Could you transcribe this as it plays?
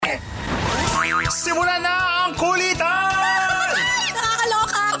Simulan na ang kulitan!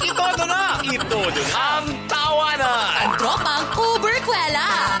 Nakakaloka! Ito na! Ang tawanan! Ang tropang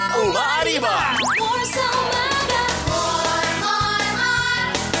uber-kwela! Umaariba! More sa umaga!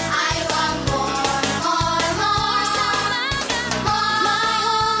 I want more sa umaga! My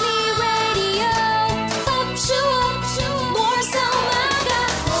only radio! Up you up! More sa umaga!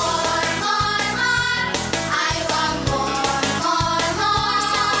 I want more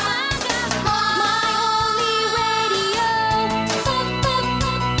sa umaga! My only radio! Up!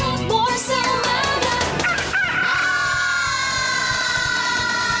 More sa umaga!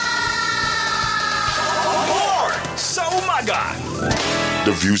 More sa umaga!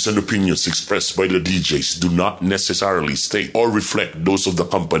 The views and opinions expressed by the DJs do not necessarily state or reflect those of the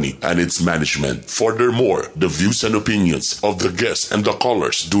company and its management. Furthermore, the views and opinions of the guests and the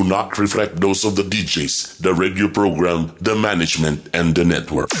callers do not reflect those of the DJs, the radio program, the management, and the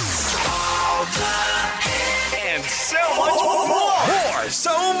network. And so much more! More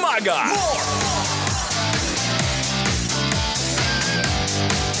sa umaga! More!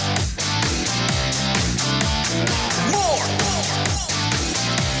 More!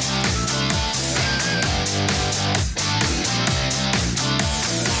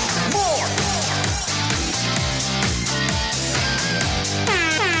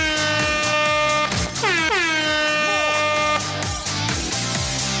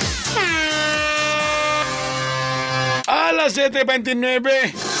 Alas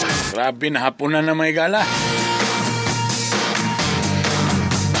 7:29. Grabe na hapon na may gala.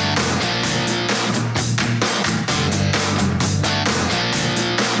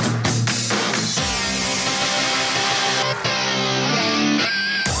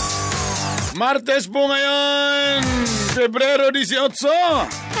 Martes po ngayon, Pebrero 18.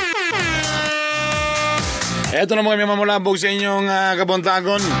 Eto na mga mamulabog sa inyong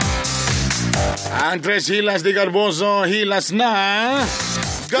kabuntagon. Ang Tres Hilas de Garboso, hilas na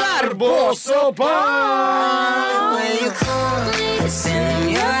Garboso pa! When you call me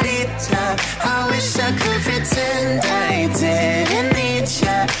señorita, I wish I could pretend I didn't need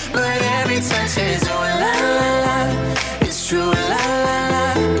ya, but every touch is oh la la la, it's true la la la,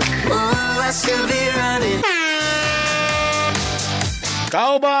 oh I should be running.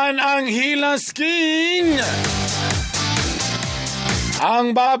 Kauban ang Hilas King,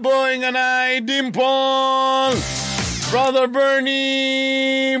 ang baboy nga na'y Dimple, Brother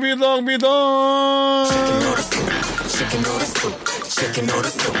Bernie, bidong. Chicken noodle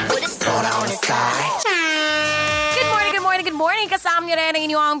soup, with a soda on the side. Good morning. Kasama niyo rin ang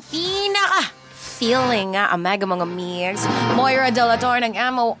inyong pinaka-feeling mega mga mix. Moira De La Torre ng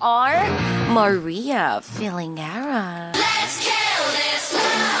MOR, Maria Filingara. Let's kill this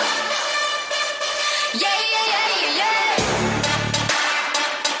love. Yeah.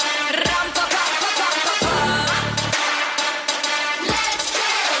 Ram pa pa pa pa pa pa. Let's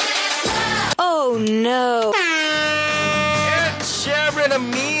kill this love. Oh no. At syempre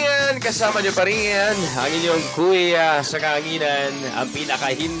naman, kasama niyo pa rin ang inyong kuya sa kahanginan, ang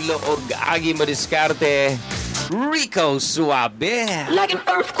pinakahinlo o agi madiskarte, Rico Suabe. Like an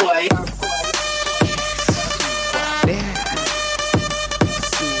earthquake.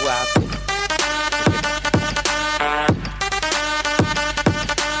 Suabe.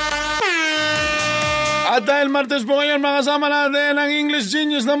 At dahil Martes po ngayon, makasama natin ang English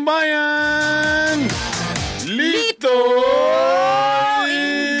Genius ng Bayan, Lito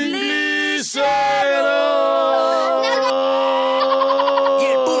Inglisero!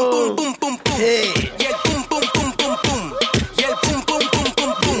 Yeah, boom, boom, boom, boom, boom. Hey. Yeah, boom, boom, boom, boom, boom. Yeah, boom, boom, boom,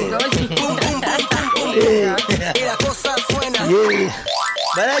 boom, boom. Boom, boom, boom, boom. Y la cosa suena. Yeah.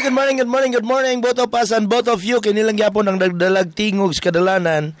 Bala, good morning. Both of us and both of you, kinilang yapon ang nagdalag tingog sa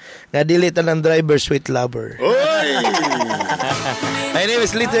kadalanan na dilitan ng driver, sweet lover. Oy! My name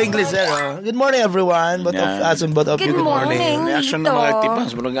is Lito Inglisero. Good morning, everyone. Both of us and both of you, good morning. Reaction ng mga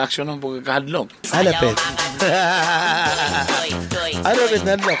tipas, mga reaction ng pagkakahadlok. Hanapit. Hanapit,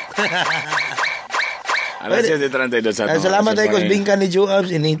 nadlok. Alas 7:32 sa ito. Salamat tayo kung bingka ni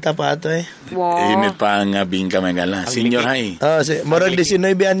Joabs. Inita pa ito eh. Wow. Init pa ang bingka may gala. Senior high. Morag 19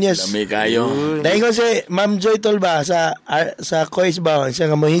 anyos. Dami kayo. Dahil ko si Ma'am Joy Tolba sa Kois ba?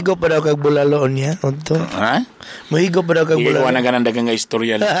 Siya nga mahigo pa daw kag bulaloon niya. Ha? Mahigo pa daw kag bulaloon. Iiwan na ganang dagang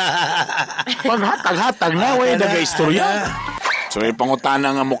istorya. Paghatag-hatag na, way dagang istorya. So,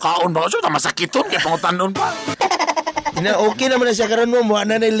 pangutana nga mukhaon ba? So, masakiton kaya pangutanon pa. Okay naman na siya karon mo. Muha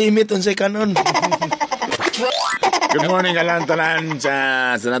na na limit unsay kanon. Good morning kalantanan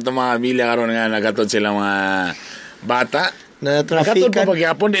sa natong mga pamilya karon nga nagaton sila mga bata. Na Nagaton traffic. pa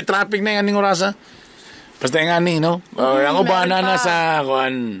pagyapon di traffic na yan ning orasa. Basta nga ni, no? Ang uba meron na pa. nasa,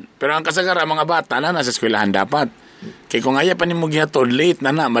 kuan. Pero ang kasagara, mga bata na nasa eskwelahan dapat. Kaya kung ayaw pa ni mo gihatod, late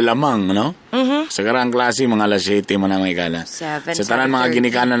na malamang, no? Sagara ang klase, mga alas 7 man na may gala. 7, Sa tanan mga 7:30.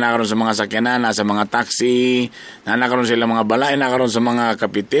 ginikanan na karon sa mga sakyanan, sa mga taxi, na karon sila mga balay, na karon sa mga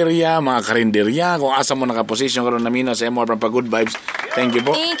kapiterya, mga karinderya, kung asa mo nakaposisyon karon namino sa MOR from Good Vibes. Thank you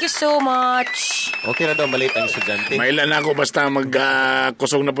po. Thank you so much. Okay na daw, maliit ang estudyante. Mailan ako basta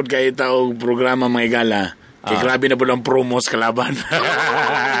kusog na pud kay og programa mga igala. Kay grabe na pud ang promos kalaban.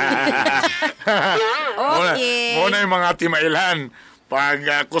 Okay. Muna yung mga timailan.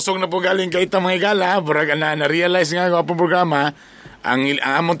 Pag kusog na po galing kay ita mga igala, burag na-realize nga ang programa, ang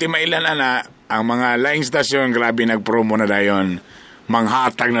among timailan ang mga laing stasyon, grabe nag-promo na dayon.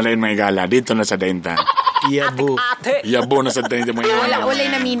 Manghatag na dayon mga igala. Dito na sa Dainta. Yabo. Yabo na sa Dainta mga igala. Walay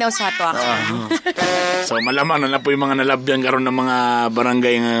naminaw sa to ako. So malaman na po yung mga nalabyan karon ng mga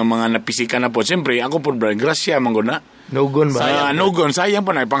barangay nga mga napisika na po. Siyempre, ako po bro, grasya man gud na. Nugon ba? Nugon, sayang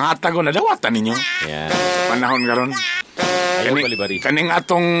po na. Panghatag ko na. Dawatan ninyo. Yan. Panahon karon. Ayaw palibari. Kaning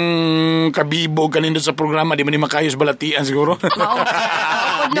atong kabibog kanin doon sa programa, di man ni makayos balatian siguro.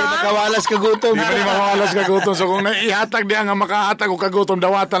 Ako na. Kawalas ka gutom. Di man ni makawalas kagutom. So kung naihatag diyan nga makahatag o kagutom,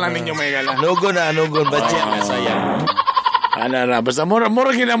 dawatan lang ninyo may gala. Nugon, budget. Sayang. Ana basta mura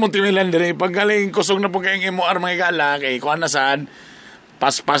gina mo timilan dire. Pag galing kusog na po kayong MOR mga gala, kay kuan na saan,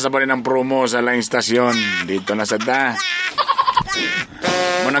 pas-pas na pa rin ang promo sa laing stasyon. Dito na sa ta.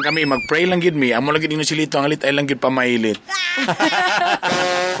 Muna kami, mag-pray lang gid mi. Amo lang gid inyo silito, ang halit ay lang gid pamailit.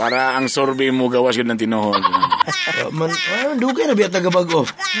 Para ang sorbe mo gawas gid ng tinuhol. Dugay na biya taga-bago.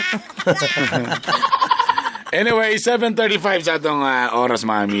 Anyway, 7:35 sa atong oras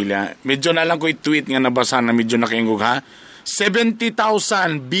mga Emilia. Medyo na lang ko i-tweet nga nabasa na medyo nakingog ha.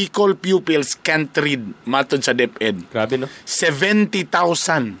 70,000 Bicol pupils can't read matod sa DepEd. Grabe, no?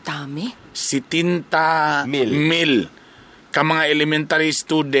 70,000. Dami. 70 mil ka mga elementary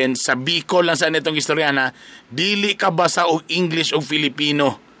students sa Bicol lang sa nitong istorya na dili ka basa og English o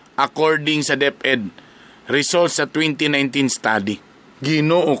Filipino according sa DepEd results sa 2019 study.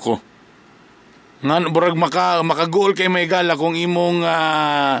 Ginoo ko. Nga burag makagool kay may gala kung imong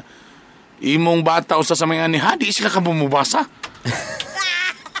bata usa sa mga ni di sila ka bumubasa.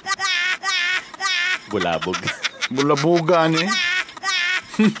 Bulabog. Bulabugan eh.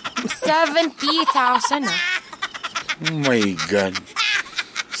 70,000 ah. Oh my God.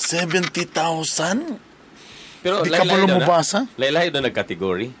 70,000? Pero Di ka ba lumabasa? Laylay doon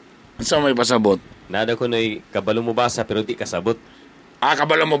nag-category. Saan may pasabot? Nada ko na'y kabalo mo basa pero di kasabot.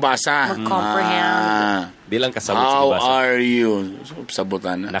 Kabalo mo basa. Mag-comprehend. Di lang kasabot sa How basa. are you?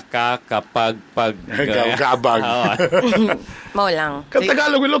 Sabutan na. Nakakapagpag... Gabag. Mau lang.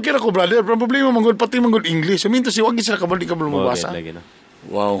 Katagalog, okay na ko, brother. Pero problema manggod, pati manggod English. Minto si wag sila kabalo, di kabalo mo basa. Lagi na.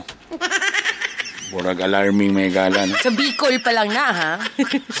 Wow. Burag alarming may gala. No? Sa Bicol pa lang na, ha?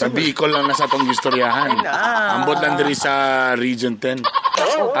 Sa Bicol lang nasa itong istoryahan. Ambot lang diri sa Region 10.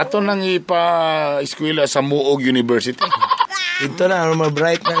 Ato nang ipa-eskwela sa Muog University. Ito na,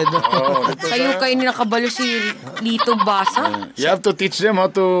 bright na ito. Sa'yo kayo nakabalo si Lito Basa? You have to teach them how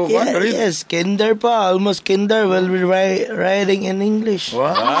to read. Yes, kinder pa. Almost kinder. We'll be writing in English.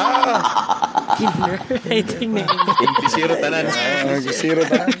 Wow. Zero tanan. Zero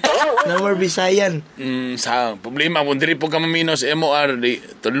ta. No more Bisayan. Sa problema, kung diri po ka mamino sa MOR,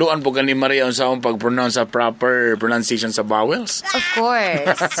 tuluan po ka ni Maria sa pag-pronounce sa proper pronunciation sa vowels. Of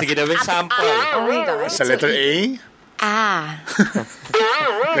course. Sige na, sample. Oh my God. Sa letter A,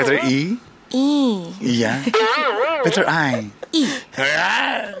 letter E, E. yeah. Letter I, E.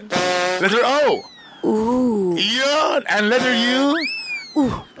 Ayan. Letter O, Ooh. yun. And letter U,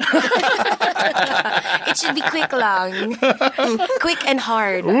 It should be quick lang. Quick and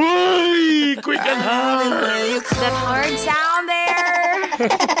hard. uy, quick and hard. That hard sound there.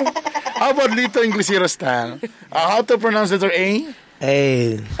 How about Lito Inglesero style? How to pronounce letter A?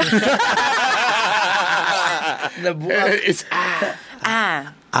 Hey. Nabuak. It's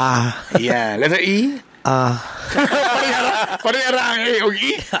yeah. Letter E? Parehara ang A o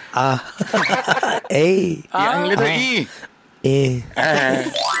E? Hey. Yeah, ang letter E.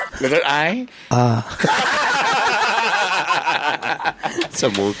 Letter I? Sa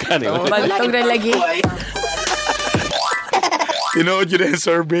mukha ni mo. Baltong na lagi. Tinood yun na yung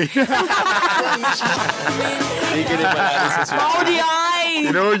survey. Hindi ka na malali sa susunod. Oh, the eye.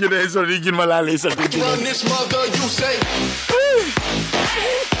 Tinood yun na yung survey. Hindi malali sa titignan.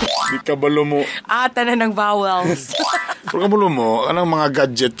 Di kabalo mo. Ata na ng vowels. Pero kabalo mo, anong mga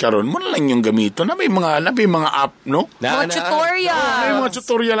gadget karon mo na lang yung gamito. Na may mga app, no? Mga tutorial. May mga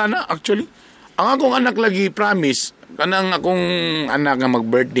tutorial na, actually. Ang akong anak lagi, promise, kanang akong anak nga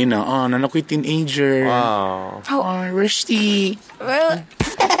mag-birthday na, nanakoy teenager. Wow. Oh, Rusty. Well,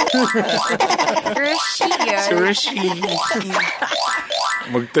 Rishi Si yan. Rusty.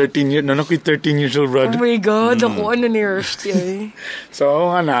 Mag-13 years, nanakoy 13 years old, Oh brother. my God, ako ano ni Rishi ay. So,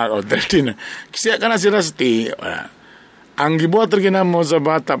 anak, 13 na. Kasi ka na si Rusty, ang gibuhat rin mo sa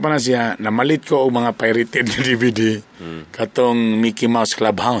bata pa na siya, namalit ko ang mga pirated na DVD. Katong Mickey Mouse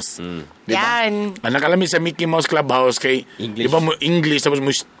Clubhouse. Di ba? Yan. Ang nakalami sa Mickey Mouse Clubhouse kay, English. di ba mo English, tapos mo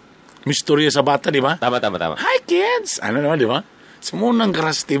istorya sa bata, di ba? Tama. Hi, kids! Ano naman, di ba? Sumunang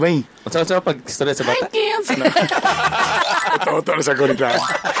karas, di ba? Unsa pag istorya sa bata? Kids! Ito na sa kontra.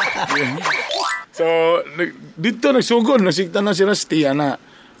 So, dito nagsugod, nasigtan na si Rusty, ana.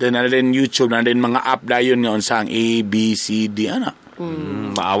 Then, YouTube, na din mga app dayon nga unsang A, B, C, D, ana.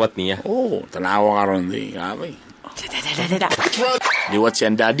 Maawat niya. Oh, tanawa ka ron, di. Kamay. Di what's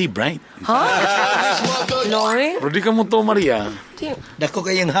yan, daddy, bright. Lord? Pero di ka mo to, Maria. Dako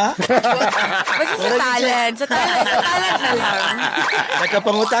kayang ha? Basta sa talent. Sa talent na lang.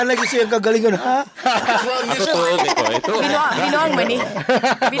 Nakapangutan lagi siya ang kagalingon ha? Ito. Binuang man eh.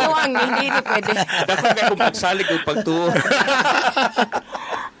 Binuang, hindi pwede. Dapat kayo kung pagsalig o pagtuo.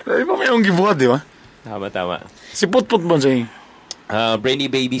 Di ba may yung gibuhat, di ba? Tama. Si Putput ba sa'yo? Brainy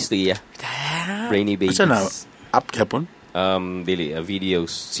Babies to iya. Brainy Babies. Asa na? Up kapon? Dili, videos.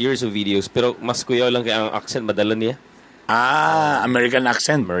 Series of videos. Pero mas kuyaw lang kaya ang accent madala niya. American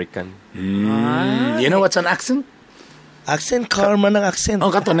accent. American. You know what's an accent? Accent, karma ng accent.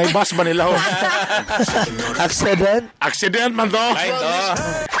 Oh, kato, naibas ba nila? Accident? Accident man to.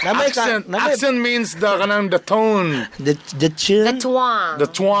 Namay ka, Accent means the tone. the The chin. twang. The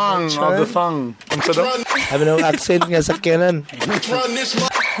twang of the tongue. Unsa daw? Sabi ng accent nga sa kanan.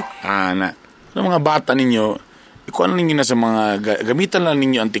 Na. Ano mga bata ninyo, ikuha na ninyo na sa mga, gamitan lang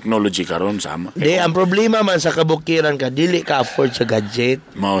ninyo ang technology karon sama. Di, ang problema man sa kabukiran ka, dili ka afford sa gadget.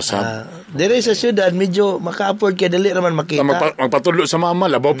 Mausap. Dire sa syudad, medyo maka-afford ka, dili naman makita. Magpatudlo sa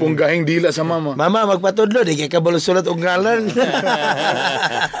mama, labaw pong gahing dila sa mama. Mama, magpatudlo, di kay kabalusulat og ngalan.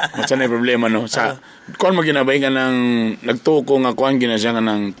 Matsa na yung problema, no? Kuan mo ginabay ka ng, nagtuko nga kuan ginasya nga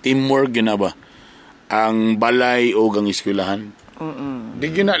ng teamwork ginaba. Ang balay o ang eskwelahan.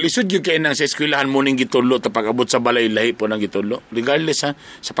 Di lisod yung kayo nang sa eskwelahan mo ning gitulo tapag abot sa balay lahi po nang gitulo. Regardless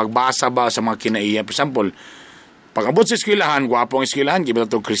sa pagbasa ba sa mga kinaiya. For example, pag abot sa eskwelahan, gwapo ang eskwelahan, kiba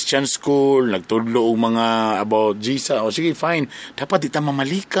to Christian school, nagtudlo og mga about Jesus. O sige, fine. Dapat di ta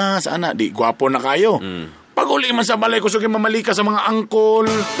mamalika sa ana. Di, gwapo na kayo. Pag uli man sa balay, gusto kayo mamalika sa mga angkol,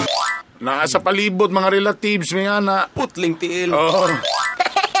 na sa palibot, mga relatives, mga na. Putling tiil.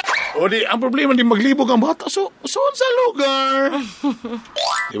 O di, ang problema di maglibog ang bata. So sa lugar.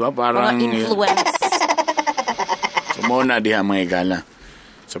 Di ba? Parang... Mga influence. So, muna diha mga igala.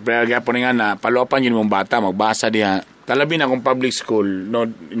 So, pero po nga na, paluapan yun mong bata, magbasa diha. Talabi na kung public school, no,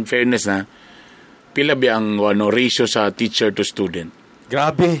 in fairness na, pila ba ang ratio sa teacher to student?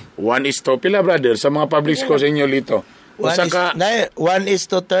 Grabe. 1:, pila brother, sa mga public school sa inyo lito? 1:30,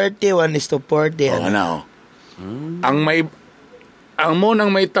 1:40. Ang mo nang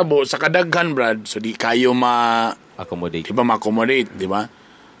may tabo sa kadaghan, brad, so di kayo Accommodate. Diba ma-accommodate, di ba?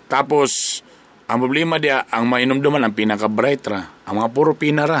 Tapos, ang problema dia, ang mainumduman, ang pinaka-bright ra. Ang mga puro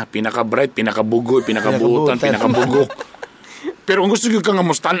pinaka-bright, pinaka-bugoy, pinaka-buutan, pinaka-bugok. Pero kung gusto nyo ka nga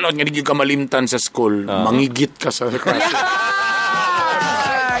mo stand out, nga di ka malimtan sa school, mangigit ka sa class.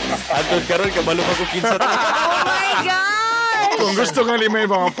 Andun ka ron, kabalo ka kung kinsa. Oh my God! Kung gusto nga limay,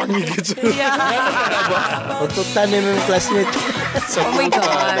 mga pangigit sa Tututan din ng classmate. Oh my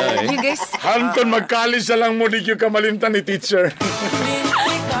God. You guys, Hanton, mag-college na lang mo, di ka malimtan ni teacher.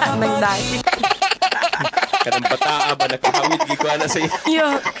 nang dahil. Kanang bataa ba, nakahawid, gikuha na sa iyo.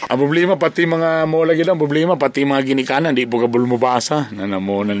 Yuck. Ang problema, pati mga mo lagi lang, problema, pati mga ginikanan, di po ka bulmubasa.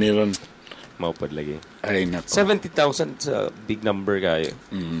 Nanamo na niron. Maupad lagi. Ay, nako. 70,000 sa big number kayo.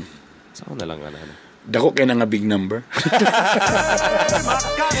 Saan na lang, ano. Dako kayo na nga big number.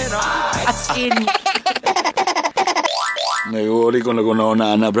 As in. Naiwari ko na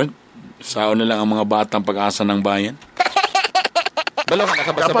kunauna na, Brad. Sao na lang ang mga batang pag-asa ng bayan. Balo ka,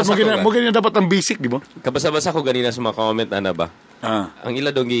 Dapat nakabasa-basa ko mo ganyan dapat ang basic, di ba? Kabasa-basa ko ganina sa mga comment, ano ba? Ah. Ang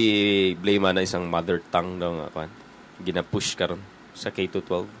ila dong i-blame na isang mother tongue daw nga, gina-push ka ron sa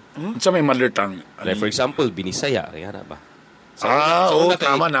K-12. Sa may mother tongue. Like, for example, Binisaya, kaya na ba? Oo, una kay-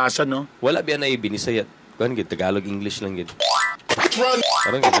 tama, nasa, no? Wala biya na i-Binisaya. Kuhan gid, Tagalog, English lang gid.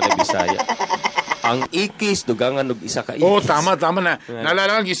 Karon gid na Bisaya. Ang ikis, dugangan og isa ka ikis. Oo, tama na.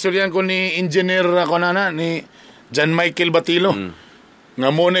 Naalala ko, istoryan ko ni engineer ako ni John Michael Batilo. Nga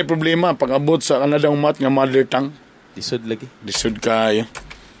mo na yung problema, pag-abot sa kanadang mat nga mother tongue, Disod lagi. disod kayo.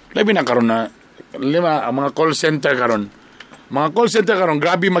 Labi na karon na, lima, ang mga call center karon. Mga call center karon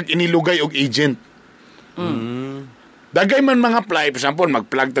grabe mag-inilugay og agent. Dagay man mga apply, for example,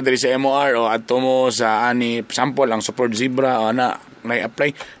 mag-plug ta diri sa MOR o adto mo sa ani, for example, ang Support Zebra o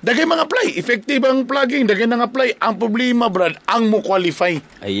na-apply. Dagay mga apply, effective ang plugging, dagay nang apply. Ang problema, Brad, ang mo qualify.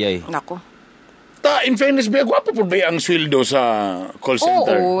 Ay. Nako. In fairness, ba gwapo po ba ang sweldo sa call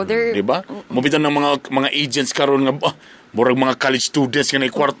center? Oo, they're... Di ba? Mabitan ng mga agents karon nga, murag mga college students nga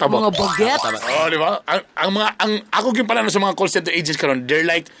na kwarta ba? Mga bagets. Oh, di ba? Ako ginpala sa mga call center agents karon, they're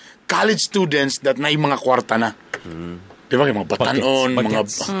like college students that na mga kwarta na. Di ba? Mga batanon,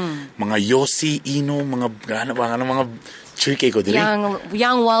 mga Yossi, Ino, mga chike ko dili.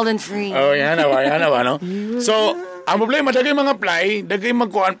 Young, wild and free. Oh, yan na ba, no? So, ang problema, dagay mga apply, dagay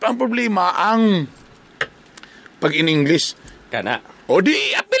magkuhan. Ang problema, ang pag in English. Kana. O di,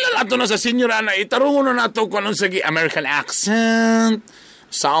 apila nato na sa senior na, itarungo na nato kung anong sige American accent.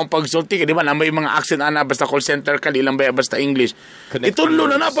 Sa akong pagsulti, di ba, na may mga accent ana, basta call center ka, di lang ba, basta English. Itulo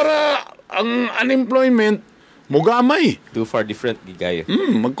na para ang unemployment, mugamay. Too far different, gigayo.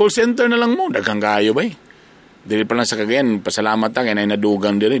 Mag-call center na lang mo, daghang gayo ba Dili pa lang sa Cagayan, pasalamat ta kay nay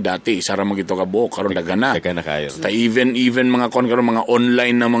nadugang diri dati isa ra magito ka buok karon daga na kayo. Ta even mga karon mga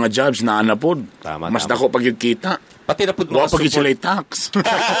online na mga jobs na anapod. Mas dako pag kita. Pati na pud mga pag sila tax.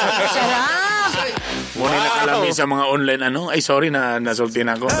 Sarap. Muna nakalami sa mga online ay sorry na nasulti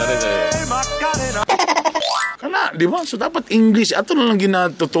na ako. Kana, di ba? So dapat English ato na lang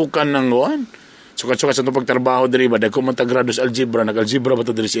ginatutukan ng kuan. Sukat-sukat sa itong pagtrabaho diri ba? Dahil kung matagrado sa algebra, nag-algebra ba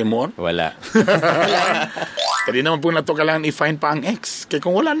ito diri si MOR? Wala. Kaya naman po na ito kailangan i-find pa ang X. Kaya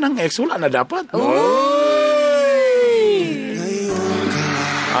kung wala ng X, wala na dapat.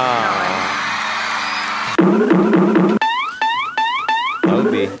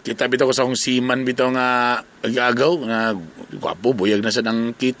 Kita bitaw ko sa akong seaman bitaw nga agagaw nga gwapo buyag na sa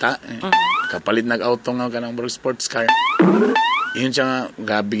nang kita. Kapalit nag-auto nga kanang sports car. Yun siya nga,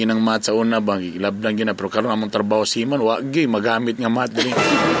 gabi ng mat sa una ba, ilabdan gina, pero karoon namang trabaho siman, wagi, magamit nga mat din.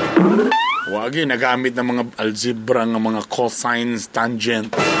 Wagi, nagamit ng mga algebra, ng mga cosines,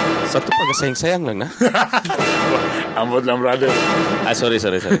 tangent. Sa ito pag-sayang-sayang lang na. Amot lang, brother. Sorry.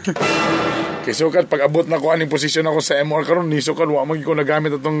 Kaya sukat, pag abot na ko aning posisyon ako sa MR karon ni sukat, wag ko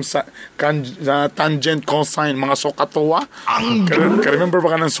nagamit itong tangent, cosine, mga sokatowa. Remember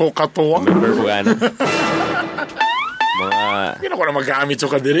ba ka ng sokatowa? Remember po ka na. Hindi na ko na magamit so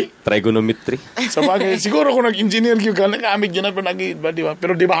kadiri. Trigonometry. Sa bagay, siguro kung nag-engineer yun ka, nagamit yun na,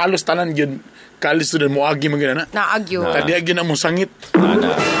 pero di ba halos tanan yun, college student mo, agi mo gina na. Naagyo. Kadi agi na mo sangit.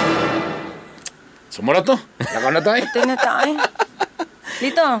 Sumura to. Lakaw na tayo. Ito na tayo.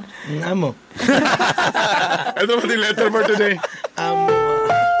 Dito. Nga mo. Ito pa yung letter for today.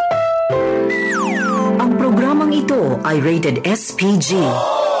 Ang programang ito ay rated SPG.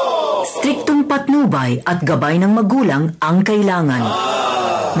 Striktong patnubay at gabay ng magulang ang kailangan.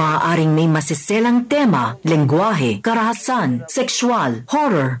 Maaaring may masiselang tema, lengguwahe, karahasan, sexual,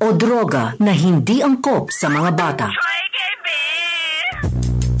 horror o droga na hindi angkop sa mga bata.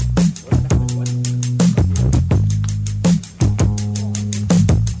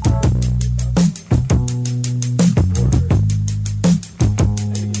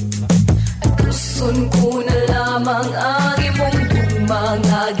 Gusto ko na lamang ang imong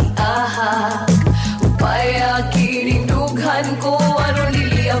bumangagi. Upay aking dughan ko ano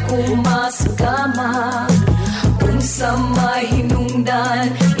nili ako masugama. Unsa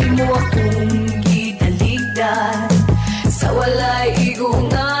mahinungdan imo akong gidaligdan. Sa walay igong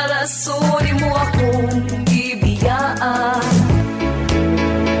nga rason imo akong gibiyaan.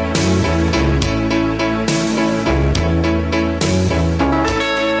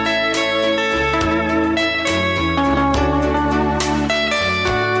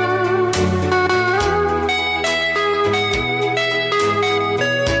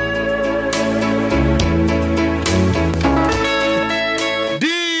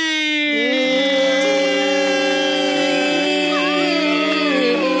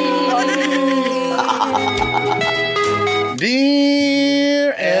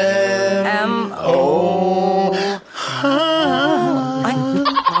 Dear M.O. Ay,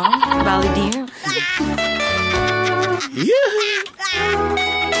 Valley dear.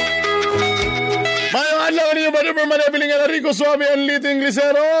 Mayong adlaw niyo ba naman manabiling ang Rico Suave ang Lito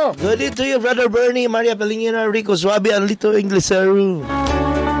Inglesero? Good day to you, Brother Bernie, Maria Pelingina, Rico Suave, Anlito Inglesero.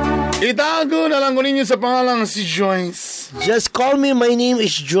 Itago na lang ko ninyo sa pangalang si Joyce. Just call me, my name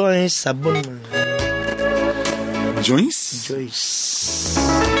is Joyce. Sabon mo. Joyce?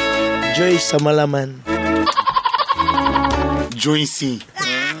 Joyce sa malaman. Joycey.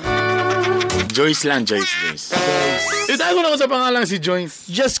 Joyce lang, Joyce. Itago na ko sa pangalan si Joyce.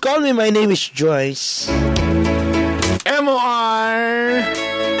 Just call me, my name is Joyce. MOR.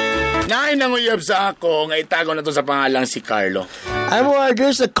 Ngayon nanguyab sa ako, nga itago na to sa pangalan si Carlo.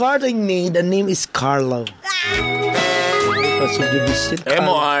 There's a courting me, the name is Carlo.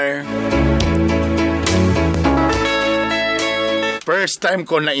 MOR. First time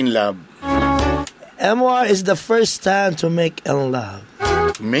ko na in love. MOR is the first time to make in love.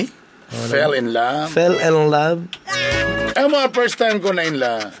 Me? Fell in love. Fell in love. MOR, first time ko na in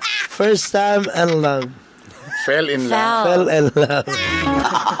love. First time in love. Fell in love. Fell in love.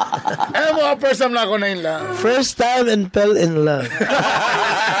 MOR, first time na ako na in love. First time and fell in love.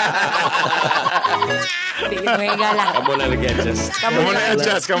 Bigyan mo yung gala. Kamu na nag-adjust.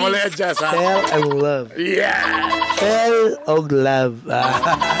 Kamu na adjust, ha? Fell in love. Yeah! Fell og love.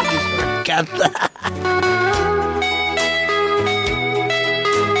 Kata.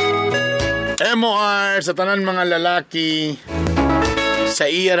 MOR sa tanan mga lalaki, sa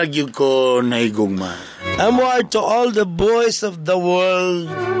iya ragyug ko naigugma. MOR to all the boys of the world,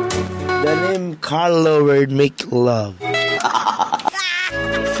 the name Carlo will make love.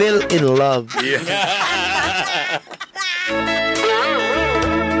 Fell in love.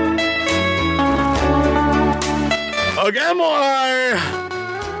 Okay, MOR!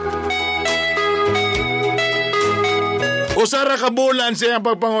 Usara ka bulan siyang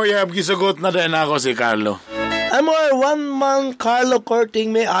pagpanguyab, gisugot na din ako si Carlo. MOR, 1 month Carlo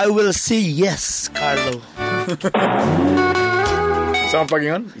courting me, I will say yes, Carlo. Saan pag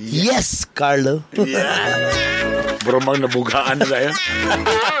yun? Yes, Carlo. Bromang nabugaan na yun.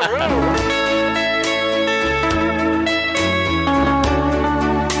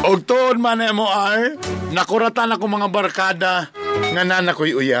 Og tuod man MOR, nakuratan ako mga barkada nga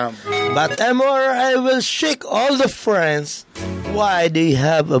nanakoy uyam. But MOR, I will shake all the friends. Why do you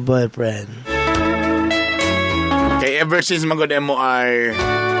have a boyfriend? Kay ever since magod MOR,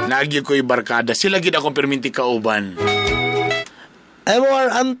 nagyo ko'y barkada. Sila gid akong perminti kauban. MOR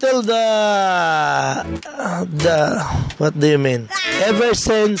until the what do you mean? Ever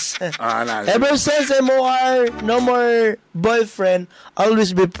since MOR, no more boyfriend,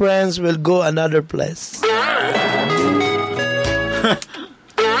 always be friends, will go another place.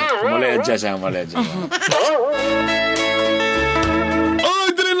 Mali adjust. Oh,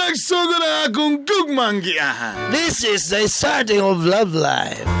 dito nagsugo na akong gugmang giahan. This is the starting of love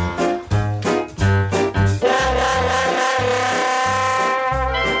life.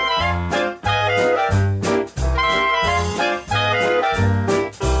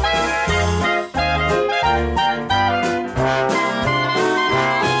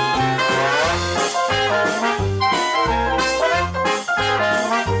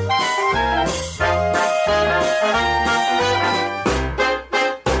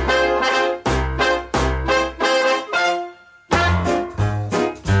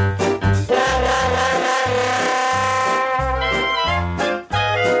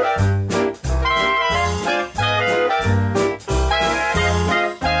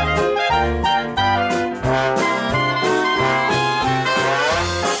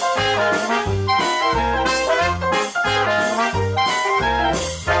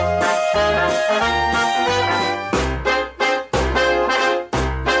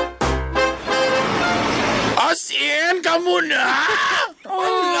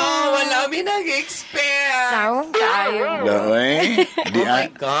 Sound tayo. Loy. Oh my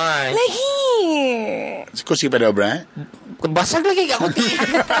God. Lagi. Kusi pa daw, bra? Basag lagi ako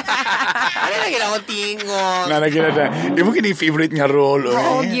tingon. Ano lagi ako tingon? Nalagyan na. Di mo kini favorite nga role.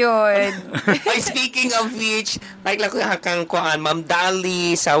 Oo, yun. Ay, speaking of which, like lang ko hakang kuhaan, Ma'am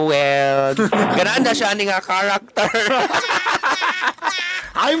Dali sa Weld. Ganaan na siya ni nga character.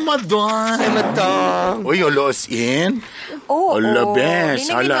 Ay, madon. Ay, matong. Uy, olos in. Oo. Ala, bes.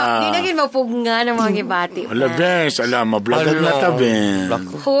 Ala. Di naging mapugnga ng mga gibati. Ala, bes. Ala, mablagan na tabi.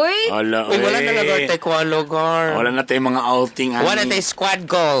 Hoy. Ala, Uy, wala na lugar tayo kuhaan lugar. Wala na tayo mga outing. Wala tayo squad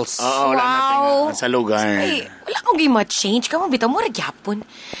goals. Oo, wala na tayo sa lugar. Ay, wala akong ma-change. Kamu bitaw mo ragyapon.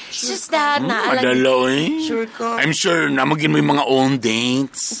 It's just that na Madalo eh. Sure ka. I'm sure namagin mo yung mga own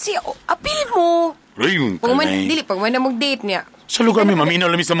dates. Si, apilin mo. Ay, yung Pag man, kalay. dili, pag man na mag-date niya. Sa lugar may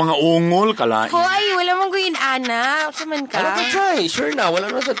maminaw lamis sa mga ungol, kalay. Hoy, wala mong guyin, Ana. Saman ka. Ano ka, try? Sure na, wala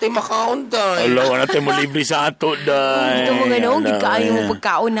na sa tayo makaon tayo. Ala, wala tayo mo libre sa ato, day. Ito mga no, Ala, gikaayo mo eh.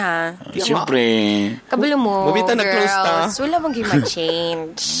 pagkaon, ha. Siyempre. Kabalo mo, Mabita na close ta. girls. Wala mong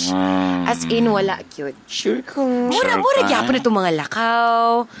ma-change. As in, wala cute. Sure ka. Mura-mura gyapon itong mga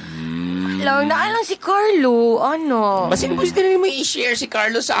lakaw. Lang, naalang si Carlo. Ano? Basin mo siya na mo i-share si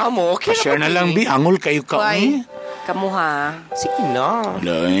Carlos sa amo. Okay Share na lang, bi. Angol kayo ka. Why? Eh. Kamuha. Sige na.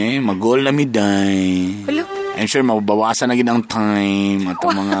 Wala mag-goal na miday. Hello? I'm sure mababawasan na gid ang time at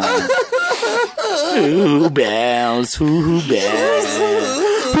ang mga Who bells, who bells,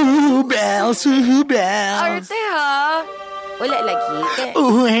 who bells, who bells. Arte ha. Wala lagi.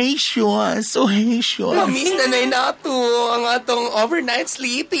 Oh, hey, sure. So, hey, sure. Miss na nato ang atong overnight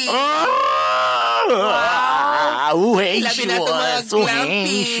sleeping. Oh, hey, Labi na ito mga So, hey,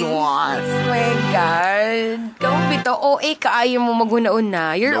 glamping. sure. Oh my God. Kung bito, kaayo mo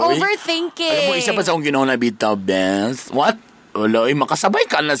maguna-una. You're No, overthinking. Alam mo, isa pa sa akong ginawa na bitaw, Beth. What? Wala, makasabay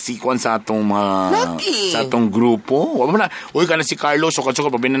ka na si Kwan sa atong mga... Lucky. Sa atong grupo. Wala mo na. Uy, ka na si Carlos.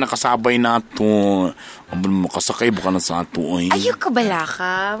 Sukat-sukat, pabi na nakasabay na ito. Makasakay, baka na sa ato. Ayaw ka bala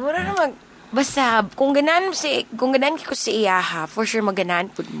ka. Mura na basta, kung ganan ko si Iyaha, for sure maganan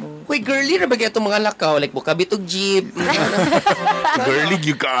po mo. Uy, girly na bagay itong mga lakaw. Like, bukabit og jeep. Girly,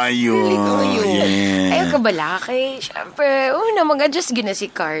 you kayo. Girly kayo. Yeah. Ayaw ka bala kay, syempre, mag-adjust gina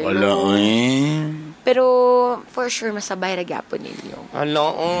si Carlo. Wala, Pero, for sure, masabay na gapon ninyo.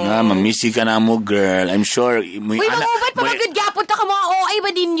 Ano? Mamisi ka na mo, girl. I'm sure. Uy, magubat pa magod gapon ta ka mga OA ba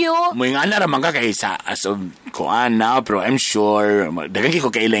ninyo? Mo nga na raman ka kay sa as of kuan na, pero I'm sure dagan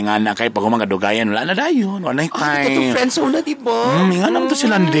ko kay ilang ana kay pag mga dugayan wala na dayon, wala na Ito time. friends zone na, diba? Nga naman to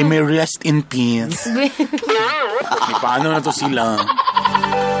sila, they may rest in peace. Paano na to sila?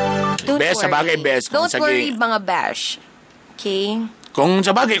 Don't Best, sa bagay, best. Kung Don't sige- worry, mga bash. Okay? Kung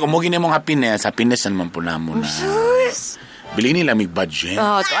sa bagay, kung mo gini mong happiness naman po na mo na. Sus! Bili nila mig budget.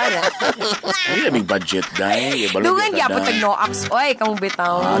 Oh, to ara. Bili nila mig budget, dahil. Dugan gyapon tag no apps. Oy, kang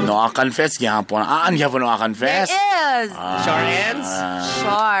bitaw. No, akan fest, gyapon. Gyapon no akan There fest. is. Sure ends?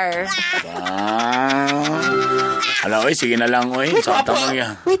 Sure. Hala, oy, sige na lang, oy. Sa tamang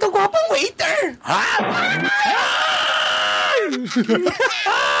yan. Wait, ang gwapang waiter. Ha?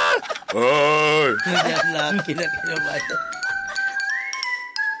 Oy! Laki na kinabayan.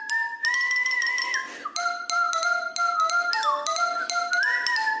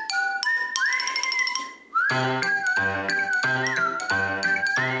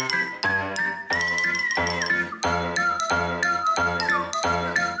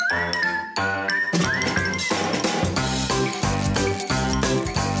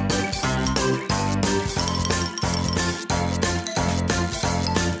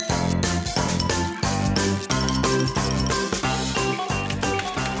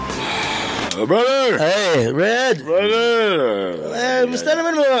 Brother! Hey, Red! Brother! Musta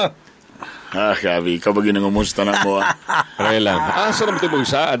naman mo? Kabi, ikaw ba ginangumusta na mo? Kaya lang, asa naman ito mong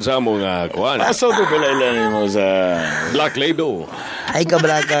saan sa mga kuwan? Aso to pala ilan mo sa... Black Label. Ay,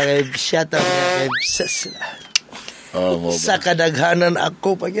 kabala ka kay shut up kay Oh, mo ba? sa kadaghanan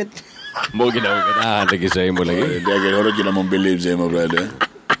ako pagit. Mo ginawaganahan lagi sa imo lagi. Hindi, horod yun namang believe sa mo, brother.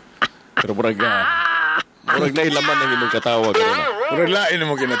 Pero murag na ilaman ng imong katawag. Pero lain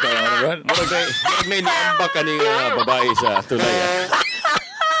mo kinatawa, brother. Murag na iniambak ka ni babae sa tulay.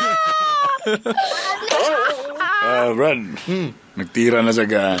 Brad, nagtira na sa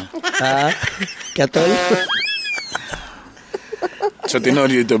ga. Ha? Katol? So,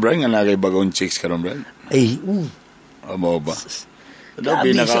 tinod dito, Brad, nga nakay bagong chicks ka ron, Brad. Ay, Mo ba?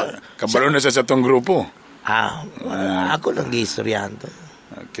 Grabe, Kabalo na sa tong grupo. ako nang giistoryahan to.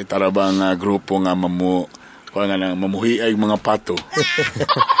 Kita ra ba nga grupo nga mamuhi ay mga pato.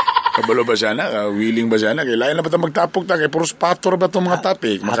 Kabalo ba siya na? Willing ba siya na? Kailangan na ba ito magtapok ta? Kaya puros pato ra ba itong mga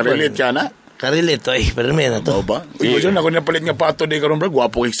topic? Makarelate ka na? Karelate to, pero may na Oo to. ba? Uy, ba dyan? Ako napalit nga pato di karon, Brad.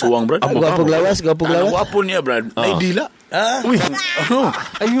 Gwapo kay suwang, Brad. Gwapog lawas, gwapog Ang lawas. gwapo niya, Brad. Ay, dila. Uy,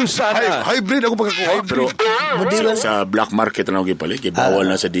 Ayun sana. Hybrid ako pagkakuha. Pero sa black market na ako ipalit. Kaya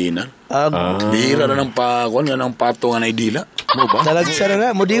bawal na sa dinar. Bihira na ng pakuan nga ng pato nga na idila. Mo ba? talagsara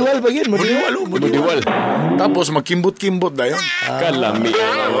na. Mudiwal ba yun? Mudiwal. Mudiwal. Tapos magkimbot-kimbot na yun. Kalami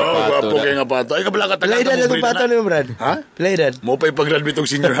ang Oo, pato gwapo na. kayo nga pato. Ay, kabala ka Pila edad mo, itong pato niyo, Brad? Ha? Pila edad? Mo pa'y pag-graduate og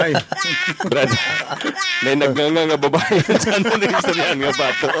senior high. Brad, may nagnganga nga babae sana na istoryahan nga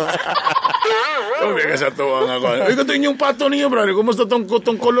pato. Oh, may kasatuwa nga ko. Ay, kato yung pato niyo, brad. Kumusta tong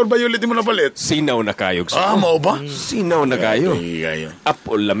color violet mo na palit? Sinaw na kayog. Mo ba? Sinaw na kayo. Ay, kayo.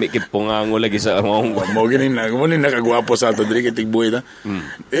 Apo, lami kipungango lagi sa among Mo ginin na. Mo nakagwapo sa ato. Dili kitig buhay ta.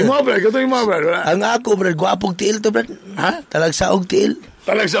 Mga brad, kato yung mga brad. Wala. Ang ako, Brad, gwapog tiil to, Brad. Ha? Talagsaog tiil.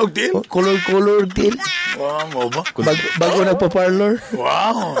 Talag sa ogtin? Color tiil. Wow, mo ba? Bago nagpa-parlor.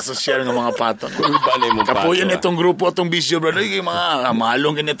 Wow, social nga mga pato. Kulba na yung pato. Kapuyan itong grupo, itong bisyo, brother. Yung mga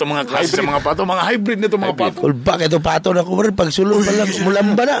mahalong ganito mga klase sa mga pato. Mga hybrid nito mga pato. Kulbak, ito pato na ko, Brad. Pagsulong pa lang,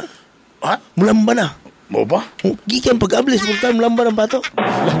 mulamba na. Ha? Mulamba na. Mo ba? Gikan pag-ablis, bultan lamba ng pato.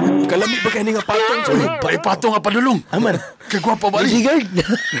 Kalami ba kayo nga patong? Ay, pato nga padulong. Aman. Kagwapa ba ni? Bodyguard.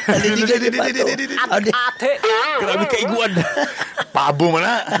 Bodyguard ni pato. Ate! Grabe kaiguan. Pabo man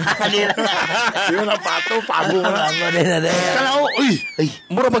na. Di mo na pato, pabo man na. Aman na. Kala ko, uy!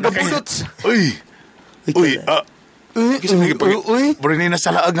 Mura magabudots. Uy! Kasi may pag... Bro, na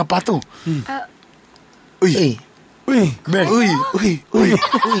sa laag nga pato. Uy! Uy.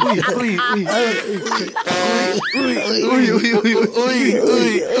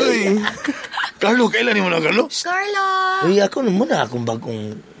 Carlo, kailan mo na, Carlo? Carlo! Uy, ako naman na akong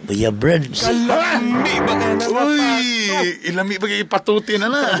bagong Baya bread. Ilami ba kayo patuti na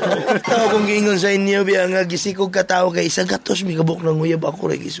na? Tao kong giingon sa inyo, biya nga gisikog ka tao kay isang gatos, may kabok ng uyab ako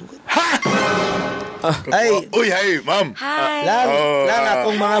rin gisugat. Ay! Uy, hey, ma'am. Hi! Lang,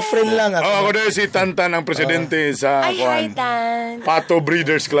 akong mga friend lang. Ako na si Tantan, ang presidente sa Ay, hi, Tan. Pato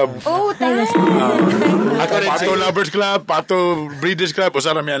Breeders Club. Oh, Tan. Ako rin Pato Lovers Club, Pato Breeders Club, o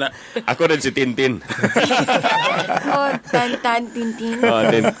sarami na. Ako rin si Tintin. Oh, Tan, Tintin.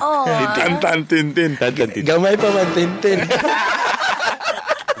 Tin. Oh. Tantan, Tintin. Tintin. Gamay pa man, Tintin.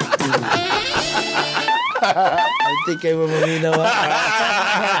 Hindi kayo maminaw.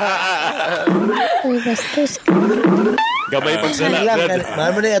 Gamay pagsala.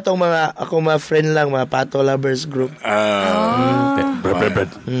 Mahal mo na itong mga friend lang, mga Pato Lovers Group.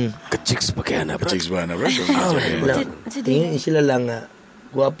 Brad. Ka-chicks pa kaya na, bro. Chicks ba na, Brad? Tingin sila lang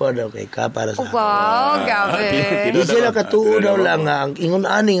guwapa daw kay ka para sa Wow, gabi. Hindi sila katuo daw lang ang ingon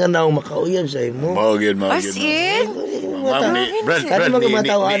ani nga naong makauyab sa imo. Maugin. As in? Brad, Kani mga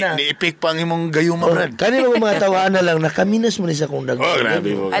matawana. ni-ipik pa ang imong gayuma, Brad. Kani mga tawanan lang nakaminos mo ni sa kong dag. Oh,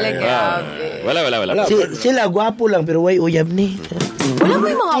 grabe mo. Gabi. Wala. Sila gwapo lang pero way uyab ni. Wala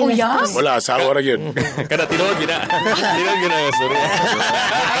mo yung mga uyab? Wala, asawa ra yun. Kada tinuod gina. Tinuod gina, sorry.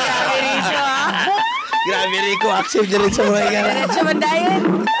 Grabe Rico, accept din sa mga igala. Diretso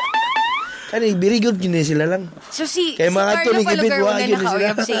bandayan. Kani very good gini sila lang. So si Kaya mga Carlo tunig ibig Palugar wag na yun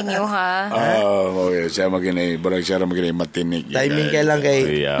nakauyab sila. sa inyo, ha? Okay. Siya maginay, barang siya maginay matinik. Timing kay lang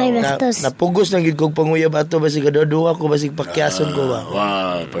kay napugos nang gid kog panguyab ato basig kadua ko basig pakyason ko ba.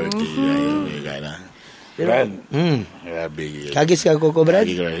 Wow, party. Kaya Brad. Grabe. Kagis ka ko Brad.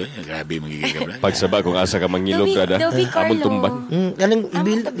 Grabe magiging ka, Brad. Pagsaba kung asa ka mangilog ka da. Dobi, Amon Carlo. tumban. Kanang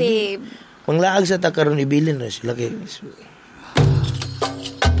ibil. Amo ka, babe. Panglaag sa takaron ibilin na sila kay.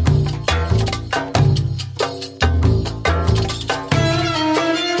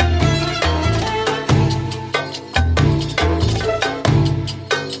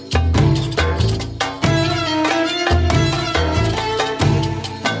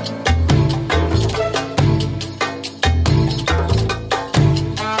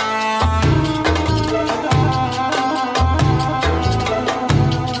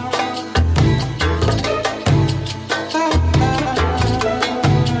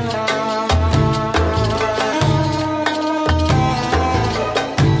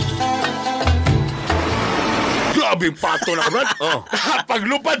 Grabe yung pato na, Brad.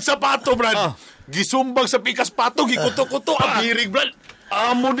 Paglupad sa pato, Brad. Gisumbang sa pikas pato, gikuto-kuto. Ang birig, Brad.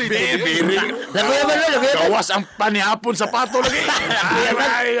 Amo ni birig. Nakuyaban Brad. Gawas ang panihapon sa pato lagi.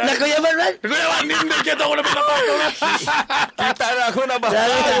 Nakuyaban Brad. Nakuyaban, hindi kita ko namin na pato. Kita na ako na ba?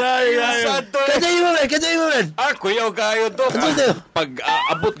 Santo. Kadyo mo Brad. Kuyaw kayo to. Pag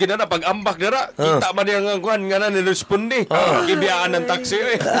abot gina na, pag ambak dira, kita man yung kuhan nga na nirespondi. Ibiyaan ng taxi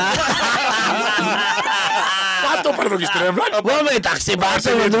eh. Pato para mag-istorya, Brad. Wa may taxi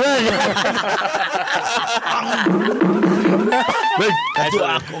baso mo Brad. Brad, kadyo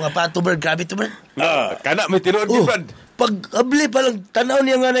ako nga Pato Brad. Grabe to Brad. Kana may tinuod ni Brad. Pag abli palang tanaw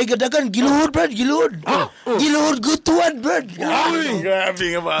niya nga naigadagan, giluhod Brad, giluhod. Giluhod gutuan Brad. Grabe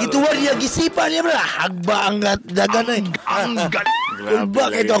nga ba? Gituan niya, gisipan niya Brad. Hagba ang dagan eh. Kulba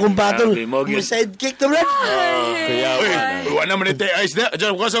ito akong Pato. May sidekick to Brad. Kuyaw. Huwag naman ito ice na.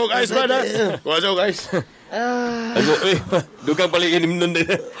 Diyan, kuha sa ice, Brad. Kuha sa ice. Ano, dugang paligin nun din.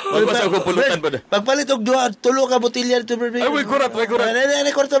 Magpasa ko pulutan ba na? Pagpalit og duha, tulo ka botilya dito Brad. Ay, may kurat.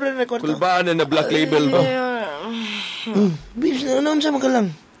 Rekorto Brad, rekorto. Kulbaan na black label ba? Bibs, ano sa magalang?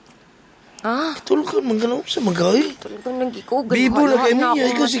 Ah? Tulog ka, magalang sa magaoy. Talagang nagikugan. Bibo na kay minya,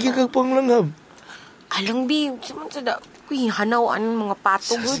 ikaw sige kag panglanghab. Alang, babe. Saman sa da. Kuy, hanawaan mga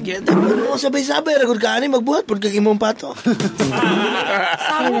pato, good. Sige, tapos sabay-sabay, ragod ka ani, magbuhat, pag kagimong pato.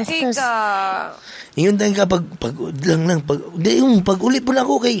 Sama kay ka. Ingon tayo ka, pag uli po na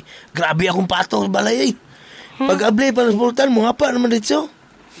ako kay, grabe akong pato, balay eh. Pag ablay pa ng pulutan mo, hapa naman dito.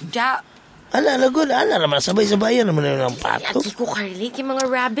 Ja, Lagod. Naman, sabay-sabayan naman na yung pato. Lagi ko Carly, kay mga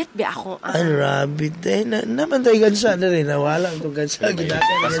rabbit, be ako. Rabbit eh. Naman tayo gansa na rin. Nawala itong gansa.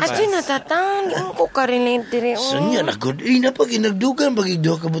 At yun, natatang. Yung ko Carly, dire. Sanya, lagod. Napag inagdugan, pag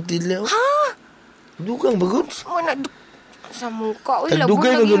igduha ka butilya. Ha? Dugang, bagod. Sa mukha. Uy, Tagdugay labo mo,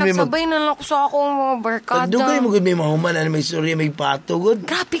 lagi good, nagsabay na lang ako sa akong mga barkada. Pagdugay mo, good, may mahuman, may istorya, may pato, good.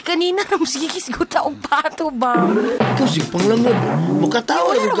 Grabe kanina, namusigis ko taong pato ba? Ikaw, sipang lang, good.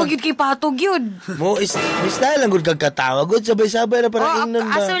 Mukatawa, Wala na good. magigit kay pato, yun. Mo, style lang, good, kagkatawa, good. Sabay-sabay na parang ingnan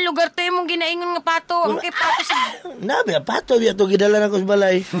ba. Asa lugar tayo mong ginaingon nga pato. Ang kay pato sa... Nabi, pato, biya to, gidala na ko sa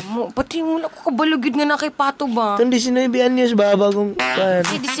balay. Pati wala ko kabalugid nga na kay pato ba? Itong 19 anyos ba, bagong,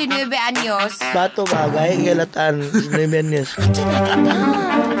 Si 19 anyos. pato ba, gaya kailatan, 19 anyos.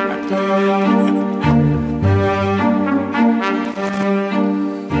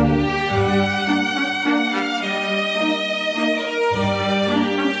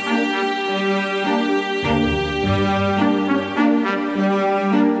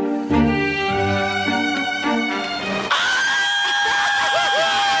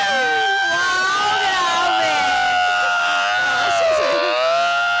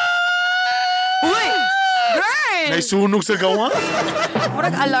 Naisunog sa gawa?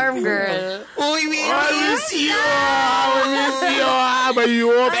 Murag alarm girl. Uy, I miss you! I miss you!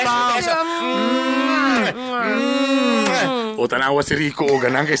 Bayota! O tanawa si Rico o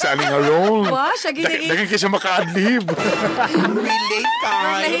ganang kay sa aning along. Wow, siya ginigil. Dagan kay siya maka-adlib. relate ka.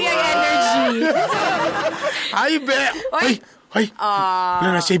 Nahiyang energy. Ay, be! Ay!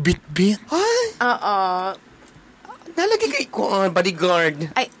 Wala na siya bit-bit. Oo. Nalagay kay ko,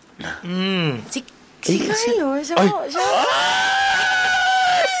 bodyguard. Ay. Si Carlo. Siya.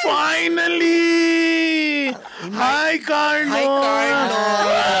 Finally! Hi, Carlo! Hi, Carlo.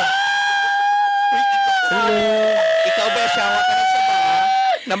 Ikaw ba, shawa ka na sa ba?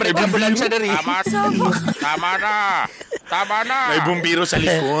 Naman ambulansya na rin. Tama na. May bumbiro sa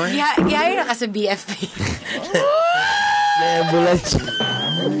likod. Yari na ka sa BFP. May ambulance.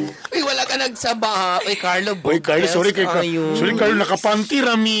 Uy, wala ka nagsaba. Uy, Carlo. Uy, Carlo, sorry kay Ayun. Sorry, Carlo, nakapanti,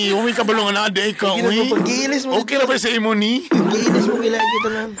 Rami. Umi ka balong na ade ka, uy. Pag-iilis mo. Okay na ba sa imo ni? Pag-iilis mo, kailangan kita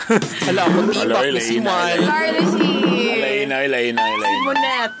lang. Hala, matibak na si Mal. Carlo si... Lain.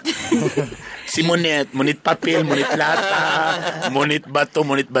 Monet. Monit papel, monit lata, monit bato,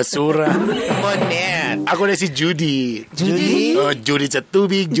 monit basura. Monet. Ako na si Judy. Judy? Judith sa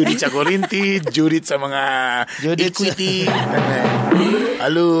tubig, Judith sa kurinti, Judith sa mga Judith sa- equity.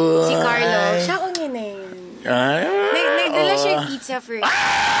 Hello. Si Carlo. Siya ko nga na yun. Nagdala siya yung pizza for...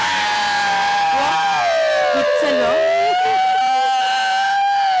 Pizza, no?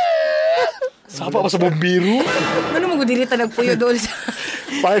 Sapa pa sa bombero. Ano mo gudilita nagpuyo doon sa...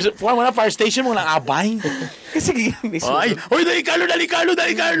 Fire station mo lang abay. Kasi Ay, hoy, dali Carlo.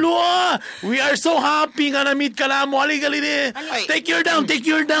 We are so happy nga na-meet ka na mo. Halika. Take your down.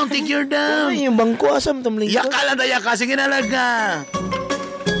 Ay, yung bangko, asam tamling ko. Yaka lang daya ka. Sige na laga.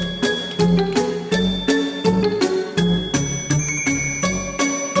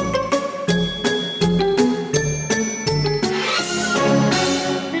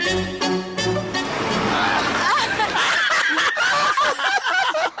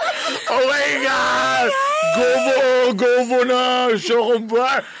 Oh my God! Gobo na!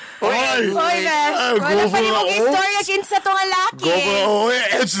 Chocobar! Oy! Oy, Besh. Wala pa rin mong istorya kinsa to nga laki. Gobo!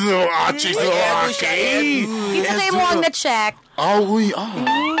 It's no okay! Kinsa tayo mo ang na-check. Uy.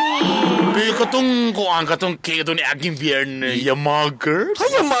 Pero katong kito ni Aging Biyerne, Yamagers?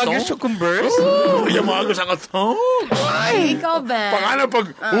 Ay, yung mga gusto kong burst. Yamagers ang katong. Ay, ikaw, Ben. Pangana pag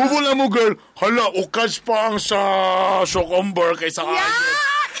ubo lang mo, girl, hala, ukas pa ang sa Chocobar kaysa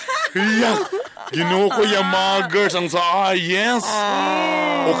Iyak! Ginuho ko yung Yamagers ang sa yes!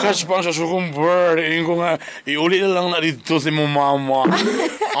 Ukas pa ang sa Chocobar. Iyon ko nga, iuli na lang na dito si mo mama.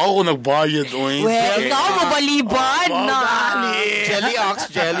 Ako nagbayad, oy. Well, ikaw mabaliban na.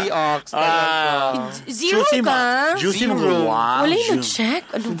 Jelly ox. Zero ka? Juicy magulwas. Wala yung na-check.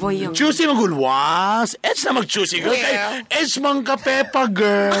 Ano ba yung... Juicy magulwas. Edge na mag-juicy, girl. Yeah. Kay Edge mang ka pepa,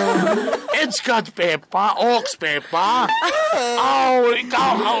 girl. Edge ka pepa. Ox pepa.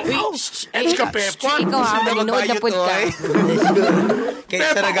 Ikaw. Edge ka pepa. Ikaw ha, malinood na pud ka.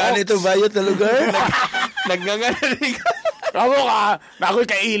 Kaya sa ganito bayot na lugar. Nagngangalarig. Kamo ka, na ako'y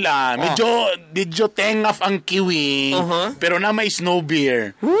kaila. Medyo tengaf ang kiwi, pero na may snow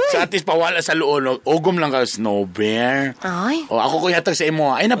beer. Sa atis pawala sa luon, ugom lang ka snow beer. Ay. O ako ko yatag sa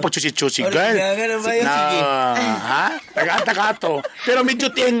imo. Ay, napagchusi-chusi, girl. Ganun ba yun? Sige. Ha? Taga-taga to. Pero medyo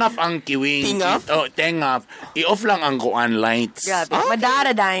tengaf ang kiwi. Tengaf? Tengaf. I-off lang ang kuan lights. Grabe.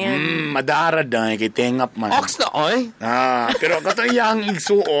 Madara dayan. Madara dahil kay tengap man. Ox na, oy. Pero kato iyang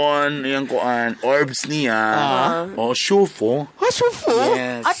igsuon, iyang kuan, orbs niya. Shufo. Sufo?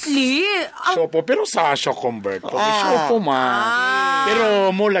 Yes. Atli. Shufo, pero sa convert. Shufo man.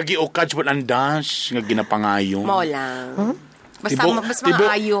 Pero mo lagi o catch mo ang dash nga ginapangayo. Mao lang. Basta mas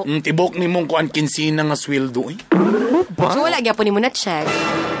maayo. Tibok ni mong kuan kinsina nga sweldo eh. So wala gyapon nimo na check.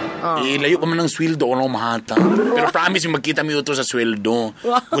 Ilayo pa man ng sweldo o mahata. Pero promise yung magkita mi utro sa sweldo.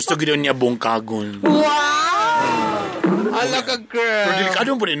 Gusto gid niya bungkagon. Ala ka, girl. Pero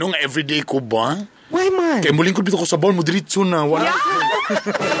delikado mo rin nga everyday ko ba? Why man? Kaya muling ko dito ko sa ball mo diretso na. Wala.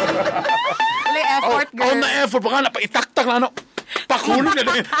 Wala effort, girl. Na effort. Baka na, itaktak na, ano. Pakulong na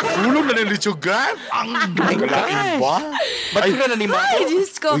din. Kulong na din, Lichugan. Ang kalain ba? Ba't ka na ni Mako? Ay,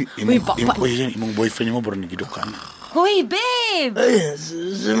 Diyos ko. Uy, imong boyfriend mo, bro, nagidukan. Hoy, babe.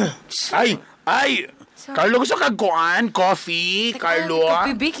 Ay. Carlo, gusto kang kuan? Coffee? Carlo?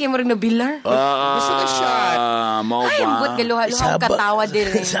 Kape, babe. Kaya mo rin nabilar. Gusto ka shot. Mau Ay, ba? but galuha-luha ang katawa din.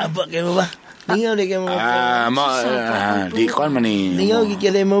 Saba kayo mo ba? Lingaw di kayo mo. Di ko man eh. Lingaw,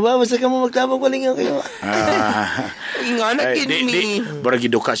 kikilay mo ba? Basta ka mo magtabang pa lingaw kayo. Inga na kinmi. Bara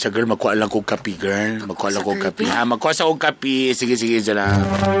giduka siya, girl. Magkuha lang kong kape, girl. Magkuha lang kong kape. Magkuha sa kong kape. Sige, dyan lang.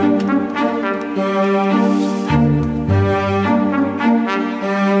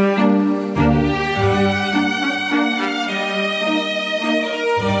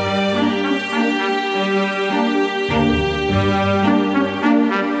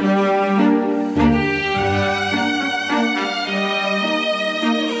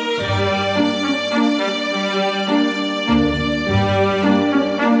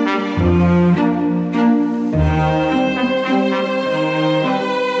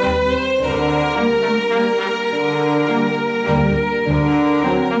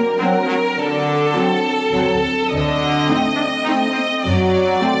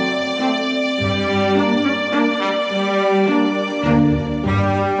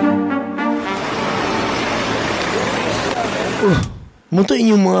 Munto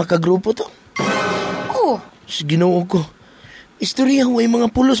inyong mga kagrupo to. Oh. Ginoo ko. Istorya, huwag mga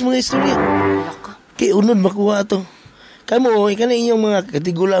pulos mga istorya. Kaya unod makuha to. Kamo, ikan inyong mga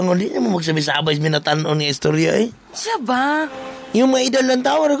katigulangon, di na mo magsabi-sabay minatanon ni istorya eh. Siya ba? Yung mga idol lang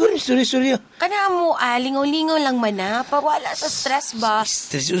tawar ako, istorya. Kana mo, lingaw-lingaw lang man na. Pawala sa stress ba?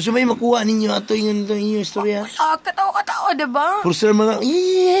 Stress, so may makuha ninyo ato yung inyong istorya. Katawa-katawa, diba? Pursa mga,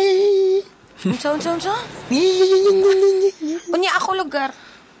 Unsa? Unya ako lugar.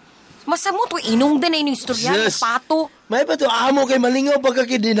 Masamot, inungdan na yung istorya. Yes. Pato. May pato, amo kay malingaw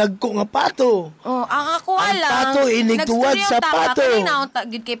pagkakidinag ko nga pato. Oh, ang ako Ang alam. pato, inigtuwad sa pato. Kanina akong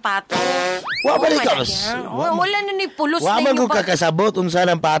tagid kay pato. Wa ba Oh, ikaw? wala na ni pulos Wa man ko kakasabot unsa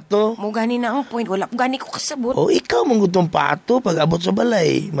ng pato. Mo gani na ang point. Wala gani ko kasabot. O ikaw mong gutong pato pag abot sa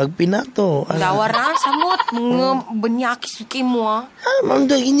balay, magpinato. Dawara, samot. Mga banyakis kay mo ah. Ma'am,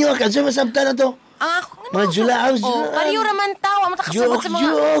 inyo ka sa masabta na to. Ang ako nga Mga julaos, Oh, pariyo raman tao. Ang matakasabot sa mga...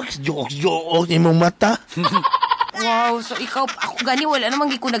 Jokes, imong mata. Wow, so ikaw, ako gani, wala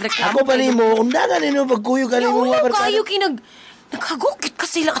namang ko nagreklamo. Ako pa nimo, undangan nino pagkuyo ka nimo Ulaw mga kayo, nagkagukit ka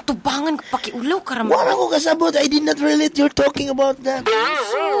sila atubangan ko pakiulaw ka raman. Wala ko kasabot, I did not relate you're talking about that.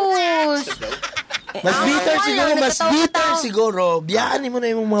 Sus! Mas bitter siguro. Biyaan mo na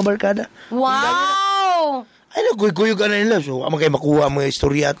yung mga barkada. Wow! Ay, nagkuyo ka na nila. So, ama kayo makuha mga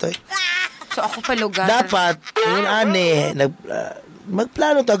istorya to eh. So ako pa lugar. Dapat, yung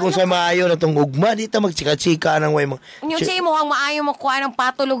magplano ta kung sa maayo na itong ugma. Di ta magtsika-tsika ng way mga... Yung sa'yo mo ang maayo makuha ng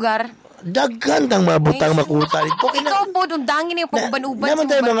pato lugar. Daghan tang mga butang makuha dito. Ikaw po, nung dangin na yung pagban-uban Naman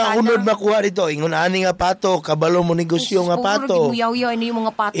tayo mga unod makuha dito. Ingon ani nga pato, kabalo mo negosyo nga pato. Gimuyaw-yaw na yung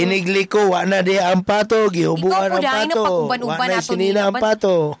mga pato. Inigliko, wa na di ang pato. Gihubuan ang Ikaw po dahil na pato. pag-uban-uban Wa na nato sinina ang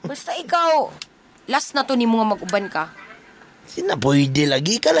pato. Basta ikaw, last na to ni mga mag-uban ka. Sina pwede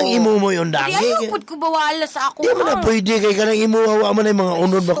lagi ka lang imo mo yung dangi. Hindi ayaw po ko bawala sa ako. Di mo na pwede kay ka lang imo hawa mo na yung mga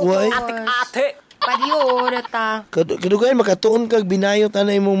unod makuha eh. Ate. Padiyo, rata. Kadugayan makatuon kag binayo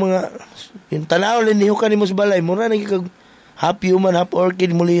tanay mo mga yung tanaw liniho ka nimo sa balay mura nagi kag half human half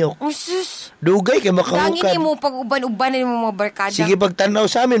orchid mo lihok. Sus. Dugay kay makahukad. Dangin mo pag uban-uban na mga barkada. Sige pagtanaw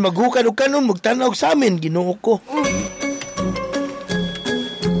sa amin maghukad og kanon magtanaw sa amin Ginoo ko.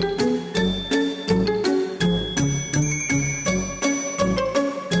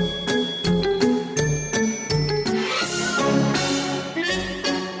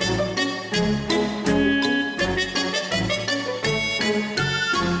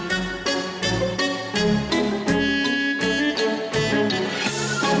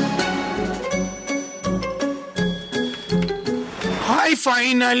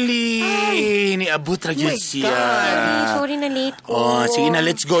 finally! Niabot ra gyud siya. Sorry na late ko. Oh, sige na,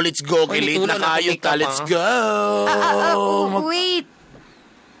 let's go. Kay late na kayo ta. Let's go. Wait.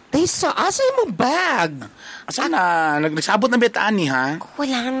 Asa mo bag? Asa na? Nagsabot na betani, ha?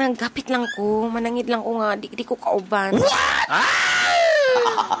 Wala na, gapit lang ko. Manangid lang ko nga. Di ko kauban. What?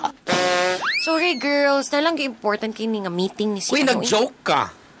 Sorry, girls. Nalang important kini nga meeting ni si Uy, nag-joke ka.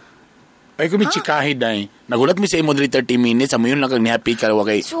 Ay, kung may chikahid ay. Nagulat mo sa imo 30 minutes. Amo yun lang kang ni-happy ka.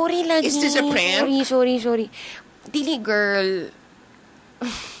 Okay. Sorry lagi. Is this a prank? Sorry. Dili, girl.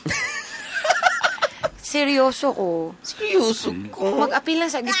 Seryoso ko. Mag-apil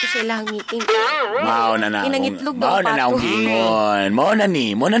lang sa agad ko sa ilang meeting. Mao na na. Inangitlog Mao daw na na ang pato. gingon. Mao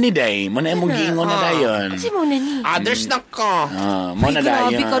na ni day. Mao na imong gingon na dayon. Kasi mo na ni. Others na ka. Mao na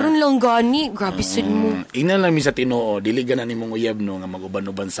dayon. Grabe, karon lang gani. Grabe sud mo. Ingnan lang mi sa Tinoo, dili ganan nimong uyab no nga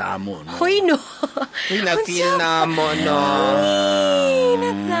maguban-uban sa amo. No? Hoy, no. Uy, na-feel na mo, no?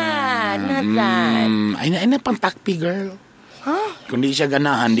 Not that. Ay na pang takpi, girl. Huh? Kung di siya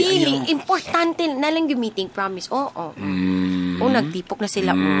ganahan, di Dili, ayo. importante na lang yung meeting, promise. Oo. Nagtipok na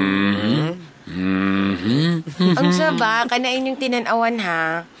sila. Ang saba, kanain yung tinanawan,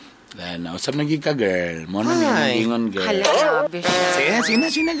 ha? Lana, usap na ka, girl. Mo na Ay. gingon, girl. Hala, grabe siya.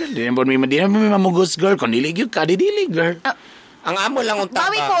 Sina, girl. Di na mo mamugos, girl. Kung dilig ka, didili, girl. Ang amo lang ang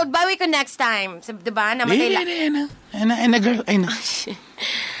Bawi ko next time. Diba? Namatay lang. Ay na, girl. Ay na.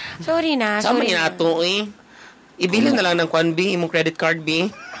 Sorry na. Sama niya nato, Ibilin na lang ng kwan, B, imong credit card, B.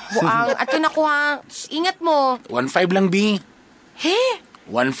 Buang. Ato na ko, ha. Ingat mo. 1.5 lang, B. He?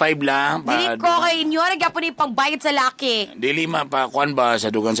 1.5 lang. Dili ko kay inyo. Nagyapo na yung pangbayad sa laki. Dili pa, kuan ba, sa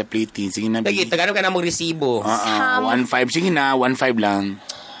dugan sa plating. Sige na, B. Lagi, tagano ka na mong resibo. 1.5. Sige na, 1.5 lang.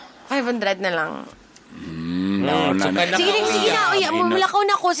 500 na lang. No. Sige na. Uy, mulakaw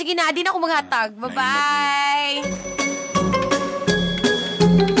na ko. Sige na, di na ako maghatag. Bye-bye.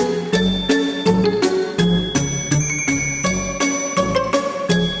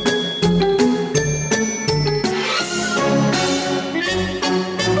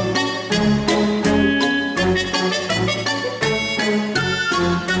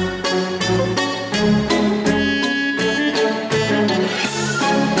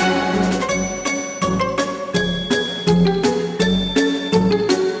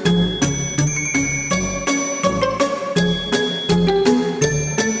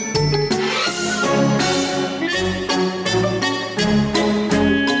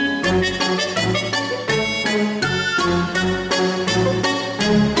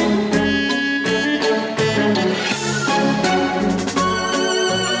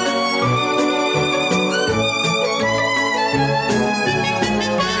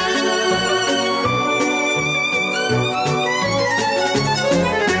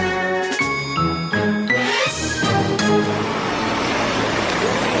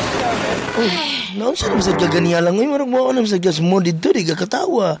 Naon sa naman sa ganiya lang. Uy, marag mo ako naman sa mo dito. Di ka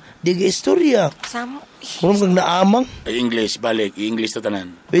katawa. Di ka istorya. Samo. Marag kang naamang. Ay, English, balik. I-English to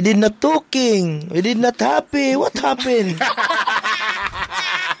tanan. We did not talking. We did not happy. What happened?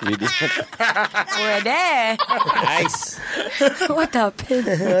 Pwede. Nice. What happened?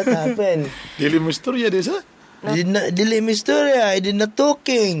 What happened? Dili mo istorya, Desa? Dili mi istorya. I did not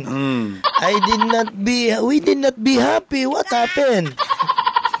talking. We did not be happy. What happened?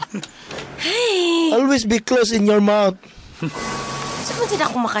 Always be close in your mouth. Saan din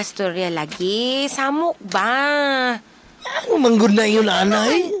ako makastorya lagi? Samok ba? Ano manggod na yun,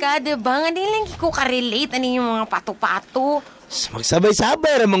 anay? Ka, diba? Nga di lang ko ka-relate. Ano yung mga pato-pato?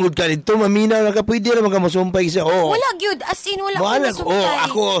 Magsabay-sabay, manggod ka dito. Maminaw na ka, pwede naman ka masumpay siya. Wala, gyud. As in, wala ko masumpay.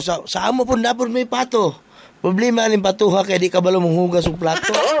 Ako, sa amo po na po may pato. Problema rin patuha, kaya di ka balo mong hugas ng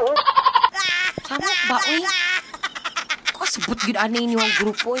plato. Samok ba, uy? Kasabot gyud anay niyo ang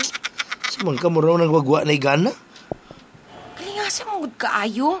grupo, eh. Samang ka mo raw nagwagwa na igana? Kali nga sa mga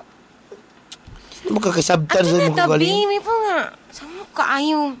kaayo. Hindi mo kakasabtan sa mga kagaling. Tabi, may pa nga. Sa mga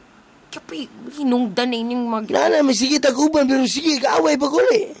kaayo. Kaya pa hinungdan na inyong mag... Nana, may sige taguban, pero sige, kaaway pa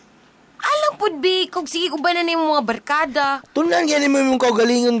kuli. Alam po, Bi, kung sige ko ba na yung mga barkada. Tunan gani mo yung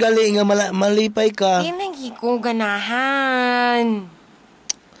kaugalingon-galing nga malipay ka. Hindi ko ganahan.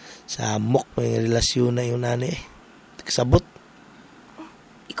 Samok, may relasyon na yun, nani. Kasabot.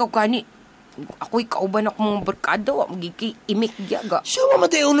 Ikaw gani, ako'y kauban ako mga barkada, wak magiging imik yaga. So,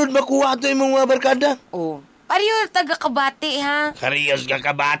 mamatay unod makuha ito yung mga barkada? Oh. Pariyo, taga-kabati, ha? Kariyos ka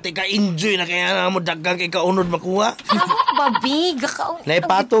kabate ka, enjoy na kaya na mo dagang kay kaunod makuha. Samok ba, Bi?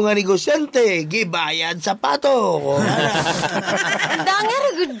 Naipato nga negosyante, gibayad sa pato. Dangar,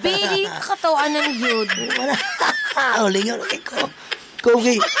 good, Bi. Di kakatawaan ng yun. Ulingaw na ko.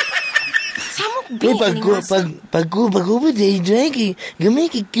 Kogi. Samok Uy, B. pagkubad, dry kay, gamay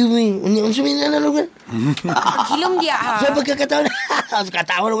kay kiwing. Unsa may nanalugan? Gilom diya ha. Sa pagkakataon,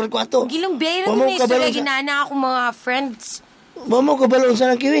 katawan ko ko ato. Gilom B. Mamo May ka ba istorya lang sa- ginana ako mga friends. Mamo ka balon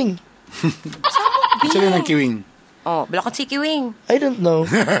sa kiwing? Samok B. Sila ng kiwing. Oh, balakot si Kiwing. I don't know.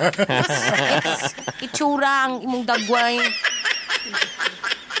 Itsura ang imong dagway.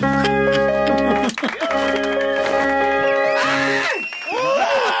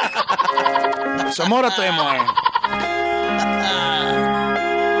 Sa mora to mo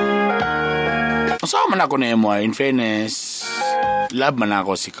Kasama man ako ni MR, in fairness. Love man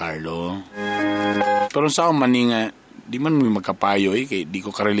ako si Carlo. Pero sa ako man nga, di man may magkapayo kay di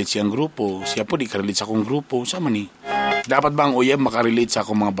ko karelate siyang grupo. Siya po di karelate sa akong grupo. Sa man dapat ba ang uyab makarelate sa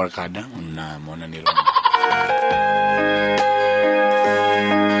akong mga barkada? Una mo na ni Ron.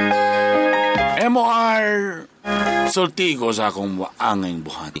 MR, sulti ko sa akong waangay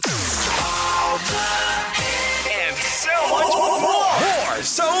buhati. And so much more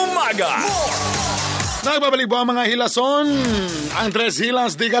sa umaga. Nagbabalik po ang mga hilason. Ang tres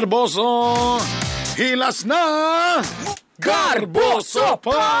hilas di Garboso. Hilas na Garboso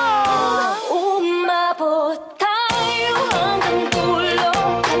pa! Umabot tayo hanggang dulo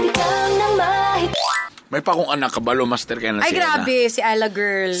at ikaw nang mahit. May pa akong anak, kabalo master kaya na Ay, si Ella. grabe. Si Ella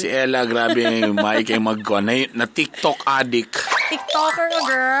girl. Si Ella, grabe. May kayo magkuhan. Na TikTok addict. TikToker ka,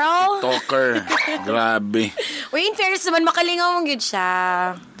 girl. Talker. Grabe. Uy, in fairness naman, makalingaw mong good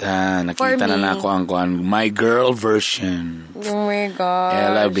siya. Nakita For na me. ako ang kuhan. My girl version. Oh my God.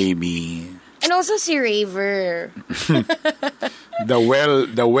 Ella, baby. And also si Raver.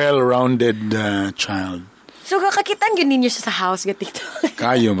 The well-rounded child. So, kakakitan yun ninyo siya sa house ga TikTok.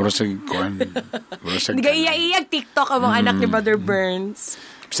 Kayo, bro, sa kuhan. Hindi ka iya-iyag TikTok ang mga anak ni Brother Burns.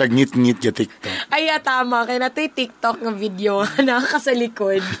 Sa ngit-ngit ya TikTok. Ay, tama. Kaya nato yung TikTok ng video. Nakaka sa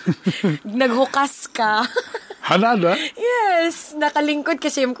likod. Naghukas ka. Hanada? Yes. Nakalingkod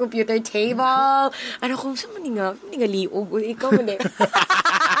kasi yung computer table. Ano kung saan man nga liog. Uy, ikaw mo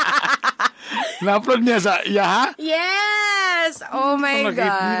Na-upload niya sa Yaha? Yes! Oh my God.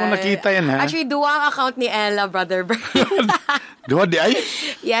 Hindi ko nakita yan, ha? Actually, duwang account ni Ella, Brother Burns. Duwa di ay?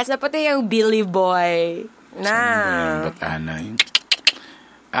 Yes, napatay yung Billy Boy. Na. Ba't anay?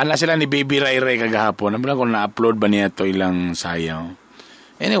 Ana sila ni Baby Ray Ray kagahapon. Naman ko na-upload ba niya to ilang sayaw.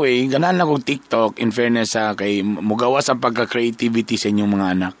 Anyway, ganaan na kong TikTok. In fairness sa kay mugawas ang pagka-creativity sa inyong mga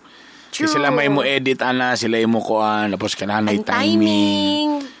anak. True. Kasi sila may mo edit, ana. Sila mo kuan. Tapos kananay Ang timing.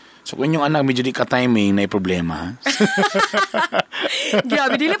 So kung yung anak medyo di ka-timing, na problema.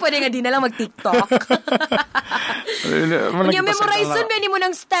 Grabe, dili pwede nga di na lang mag-TikTok. Yung memorize nun, mo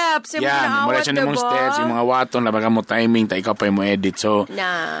ng steps. Yung memorize yun mong steps, yung mga waton, labaga mo timing, ta ikaw pa mo edit. So,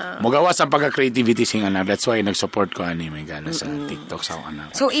 mugawas ang pagka-creativity sing anak. That's why nag-support ko ani may gana sa TikTok sa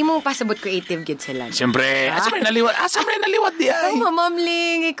anak. So, imong pasabot creative gid sila. Siyempre, asam rin naliwat di ay. Oh,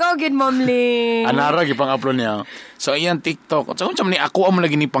 mamamling. Ikaw gid mamling. Anara, ipang-upload niya. So, ayan, TikTok. So, kung ni ako ang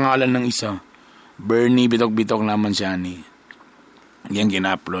lagi ni pangalan ng isa. Bernie, bitok-bitok naman siya ni. Yan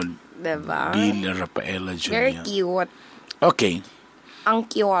gina-upload. Diba? Dila Rafaela Very Julia. cute. Okay. Ang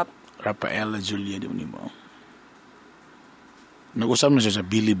cute. Rafaela Julia, di mo. Nag-usap na siya sa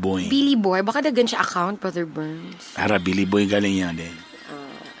Billy Boy. Billy Boy. Baka dagan siya account, Brother Burns. Ara, Billy Boy galing yan din.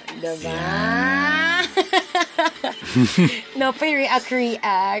 Diba?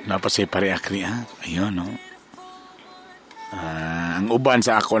 Napay-react. Napasay pare-react. Ayun, no? Ang uban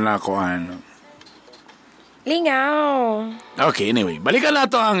sa ako na ako, ano. Lingaw. Okay, anyway. Balikan na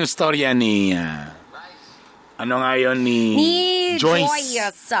to ang storya ni... ano nga yun ni Joyce.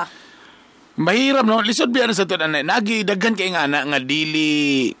 Mahirap, no? Lisod biyan sa ito na nagidagan kay nga na nga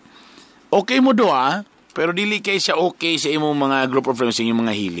dili... Okay mo doa, pero dili kay siya okay sa imong mga group of friends, yung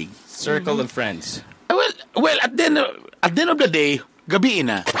mga hilig. Circle of friends. Well, at the end of the day, gabi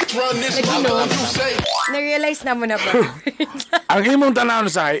na. Na-realize na mo na ba? Ang imong tanaw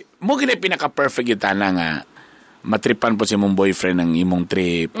sa mo gini pinaka-perfect kita na nga matripan po sa imong boyfriend ng imong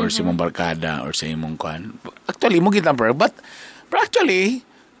trip or sa imong barkada or sa imong kwan. Actually, mo kita perfect. But actually,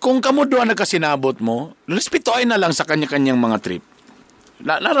 kung kamo doon nagkasinabot mo, respetuin na lang sa kanya-kanyang mga trip.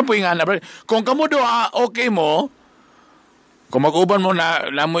 Lara po yung nga na. Kung kamo doon, okay mo, kung mag-uban mo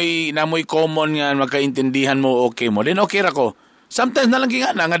namoy common nga, magkaintindihan mo, okay mo, then okay ra ko. Sometimes na lang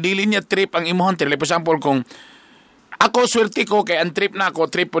nga dili niya trip ang imuhang trip. Like, for example, kung ako swerte ko, kay ang trip na ako,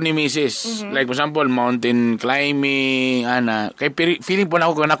 trip po ni Mrs. Like, for example, mountain climbing, kay feeling po na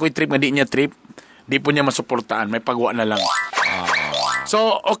ako, kung ako'y trip, nga di niya trip, di po niya masuportaan, may pagwa na lang.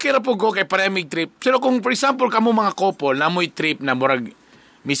 So, okay ra po ko kay paremig trip. Pero kung, for example, kamo mga couple, namoy trip na murag,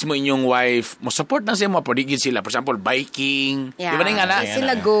 mismo inyong wife, mo support na siya mo, padigid sila. For example, biking. Yeah. Di ba nga na? Di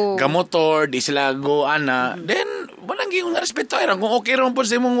sila go. Gamotor, di sila go, ana. Then, walang yung respeto. Kung okay rin po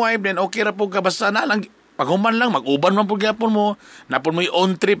sa imong wife, then okay ra po ka. Basta na lang, paghuman lang, mag-uban man po gyapon mo. Napon mo yung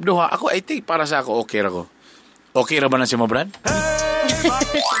own trip doha. Ako, I think, para sa ako, okay ra ko. Okay ra ba na si mo, Brad?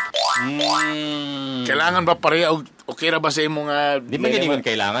 Kailangan ba pareha okay ra ba sa imong Di man ganyan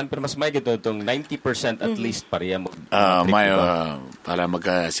kailangan, pero mas may gito itong 90% at least pareha mo. May para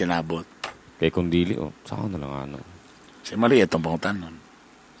magkasinabot. Kaya kung dili, saka na lang ano. Si Maria itong pangutan nun.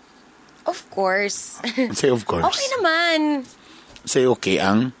 Of course. Say of course. Okay naman. Say okay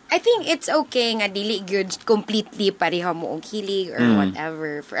ang? I think it's okay nga dili good completely pareha mo og hilig or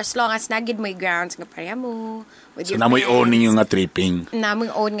whatever. For as long as nagid mo yung grounds nga pareha mo with So your namoy friends. own ninyo nga tripping.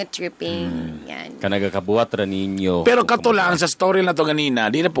 Namoy own nga tripping. Yan. Kanagakabuhat ra ninyo. Pero kato lang sa story na to ganina,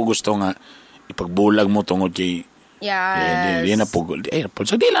 di na po gusto nga ipagbulag mo tungod kay Yes. di na po.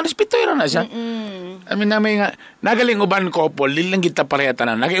 So di lang respeto na siya. I mean, namin nga, nagaling uban couple, di lang kita pareha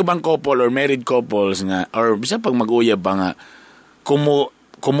tanan. Nagaling uban couple or married couples nga, or bisa pag mag-uyab ba nga,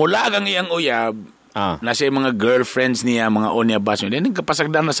 kumulag ang iyang uyab, na siya mga girlfriends niya, mga onyabas niya, then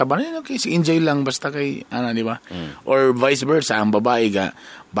kapasagdan na sa banan, okay, si enjoy lang, basta kay, di ba? Or vice versa, ang babae ga,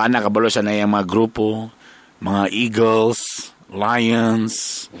 bana kabalo siya na yung mga grupo, mga eagles,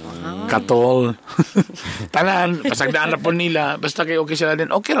 lions, katol, tanan, pasagdaan na po nila, basta kay okay sila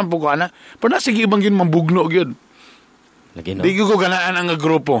din, okay lang po ko, ana. Pero sige ibang yun, mambugno yun. Di ko ganaan ang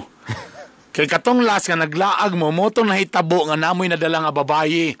grupo. Kay katong last nga naglaag mo, motong nahitabo nga namoy nadala nga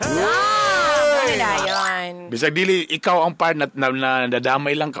babae. Yan. Bisag dili, ikaw ang part na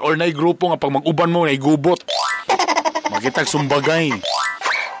nadamay lang ka, or na grupo nga pag mag-uban mo, na gubot. Makitag sumbagay.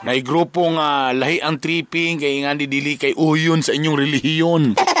 Na grupo nga lahi ang tripping, kay nga dili kay uyon sa inyong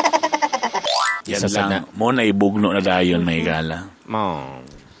relihiyon. Yan lang, mo na ibugno na dayon, may gala.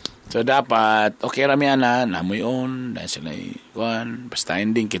 So dapat, okay rami ana, namoy on, dahil sila basta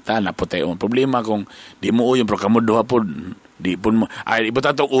ending kita, naputay on. Problema kung di mo uyon, pero kamo duha po, di po mo, iba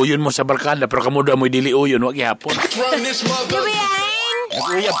tatong uyon mo sa barkada, pero kamo duha mo dili uyon, wag ihapon.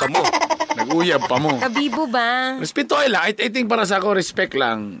 Nag-uyab pa mo. Nag-uyab pa mo. Kabibo ba? Respeto ay lang. I think para sa ako, respect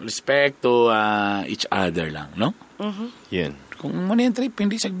lang. Respect to each other lang, no? Yan. Kung muna yung trip,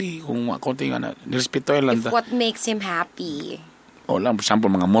 hindi sagdi. Kung konti nga na, respeto ay lang. If what makes him happy. O lang, for example,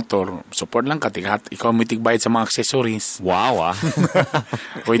 mga motor, support lang ka, ikaw may tigbayad sa mga accessories. Wow,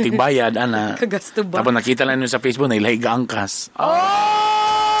 Kung tigbayad, ana. Kagasto ba? Tapos nakita lang nyo sa Facebook na ilahiga angkas.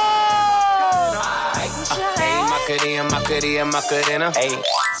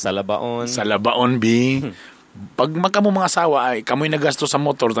 Sa labaon. Sa labaon, B. Pag magkamo mga asawa, ay kamoy nagasto sa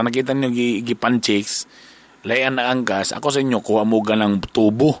motor, ta nakita nyo gipanchicks, layan na angkas, ako sa inyo, kuha mo ganang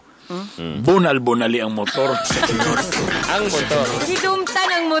tubo. Bunal-bunali ang motor. Ang motor. Hidumtan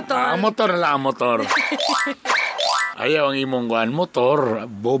ang motor. Ang motor na lang ang motor. Ayaw ang imong guan motor,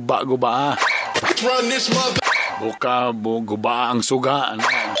 boba guba. Buka guba ang suga.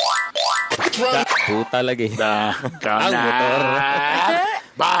 Puta lagi. Ang motor.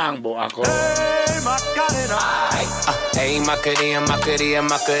 Bang bu ako. Hey,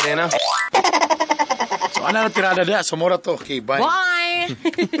 Macarena. So ano na tirada dia? Sumura to. Okay, bye. Bye!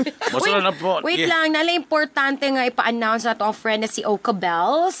 Masula na po. Wait Yeah. lang, nala importante nga ipa-announce na to ang friend na si Oka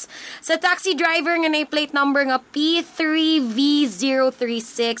Bells. Sa taxi driver nga na plate number nga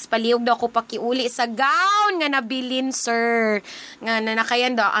P3V036, palihog daw ko pakiuli sa gown nga nabilin, sir. Nga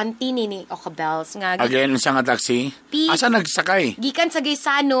nanakayan daw, auntie ni Oka Bells. Nga, Again, siya nga taxi? Asa nagsakay? gikan sa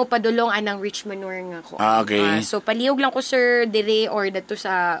Gaysano, padulong anang Richmond nga ko. Okay. So, palihog lang ko, sir, dire or dato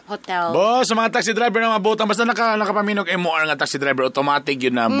sa hotel. Boss, sa mga taxi driver na mabutan, basta nakapaminog MOR nga taxi driver, automatic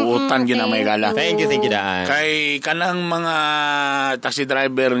yun na buutan yun na may gala. Thank you, Daan. Kay kanang mga taxi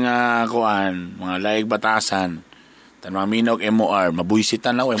driver nga kuan, mga laig batasan, tan maminog MOR,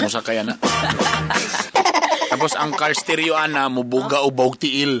 mabuisitan na, mo sa kaya na. Tapos ang car stereo ana, mubuga o bawg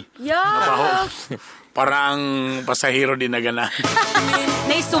tiil. Yeah! Parang pasahero din na gana.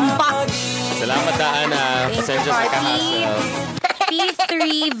 Naisumpa. Salamat, Daan. Pasensya sa kahasel.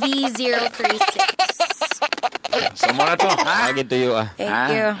 P3V036. So, muna to, ha? Agin to you,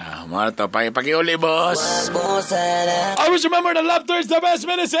 Thank you. Muna to, pakiuli, boss. Always remember that laughter is the best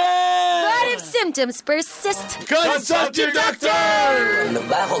medicine! But if symptoms persist, Consult your doctor! Ano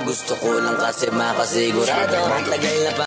ba ako? Gusto ko lang kasi makasigurado. Ang tagal na pa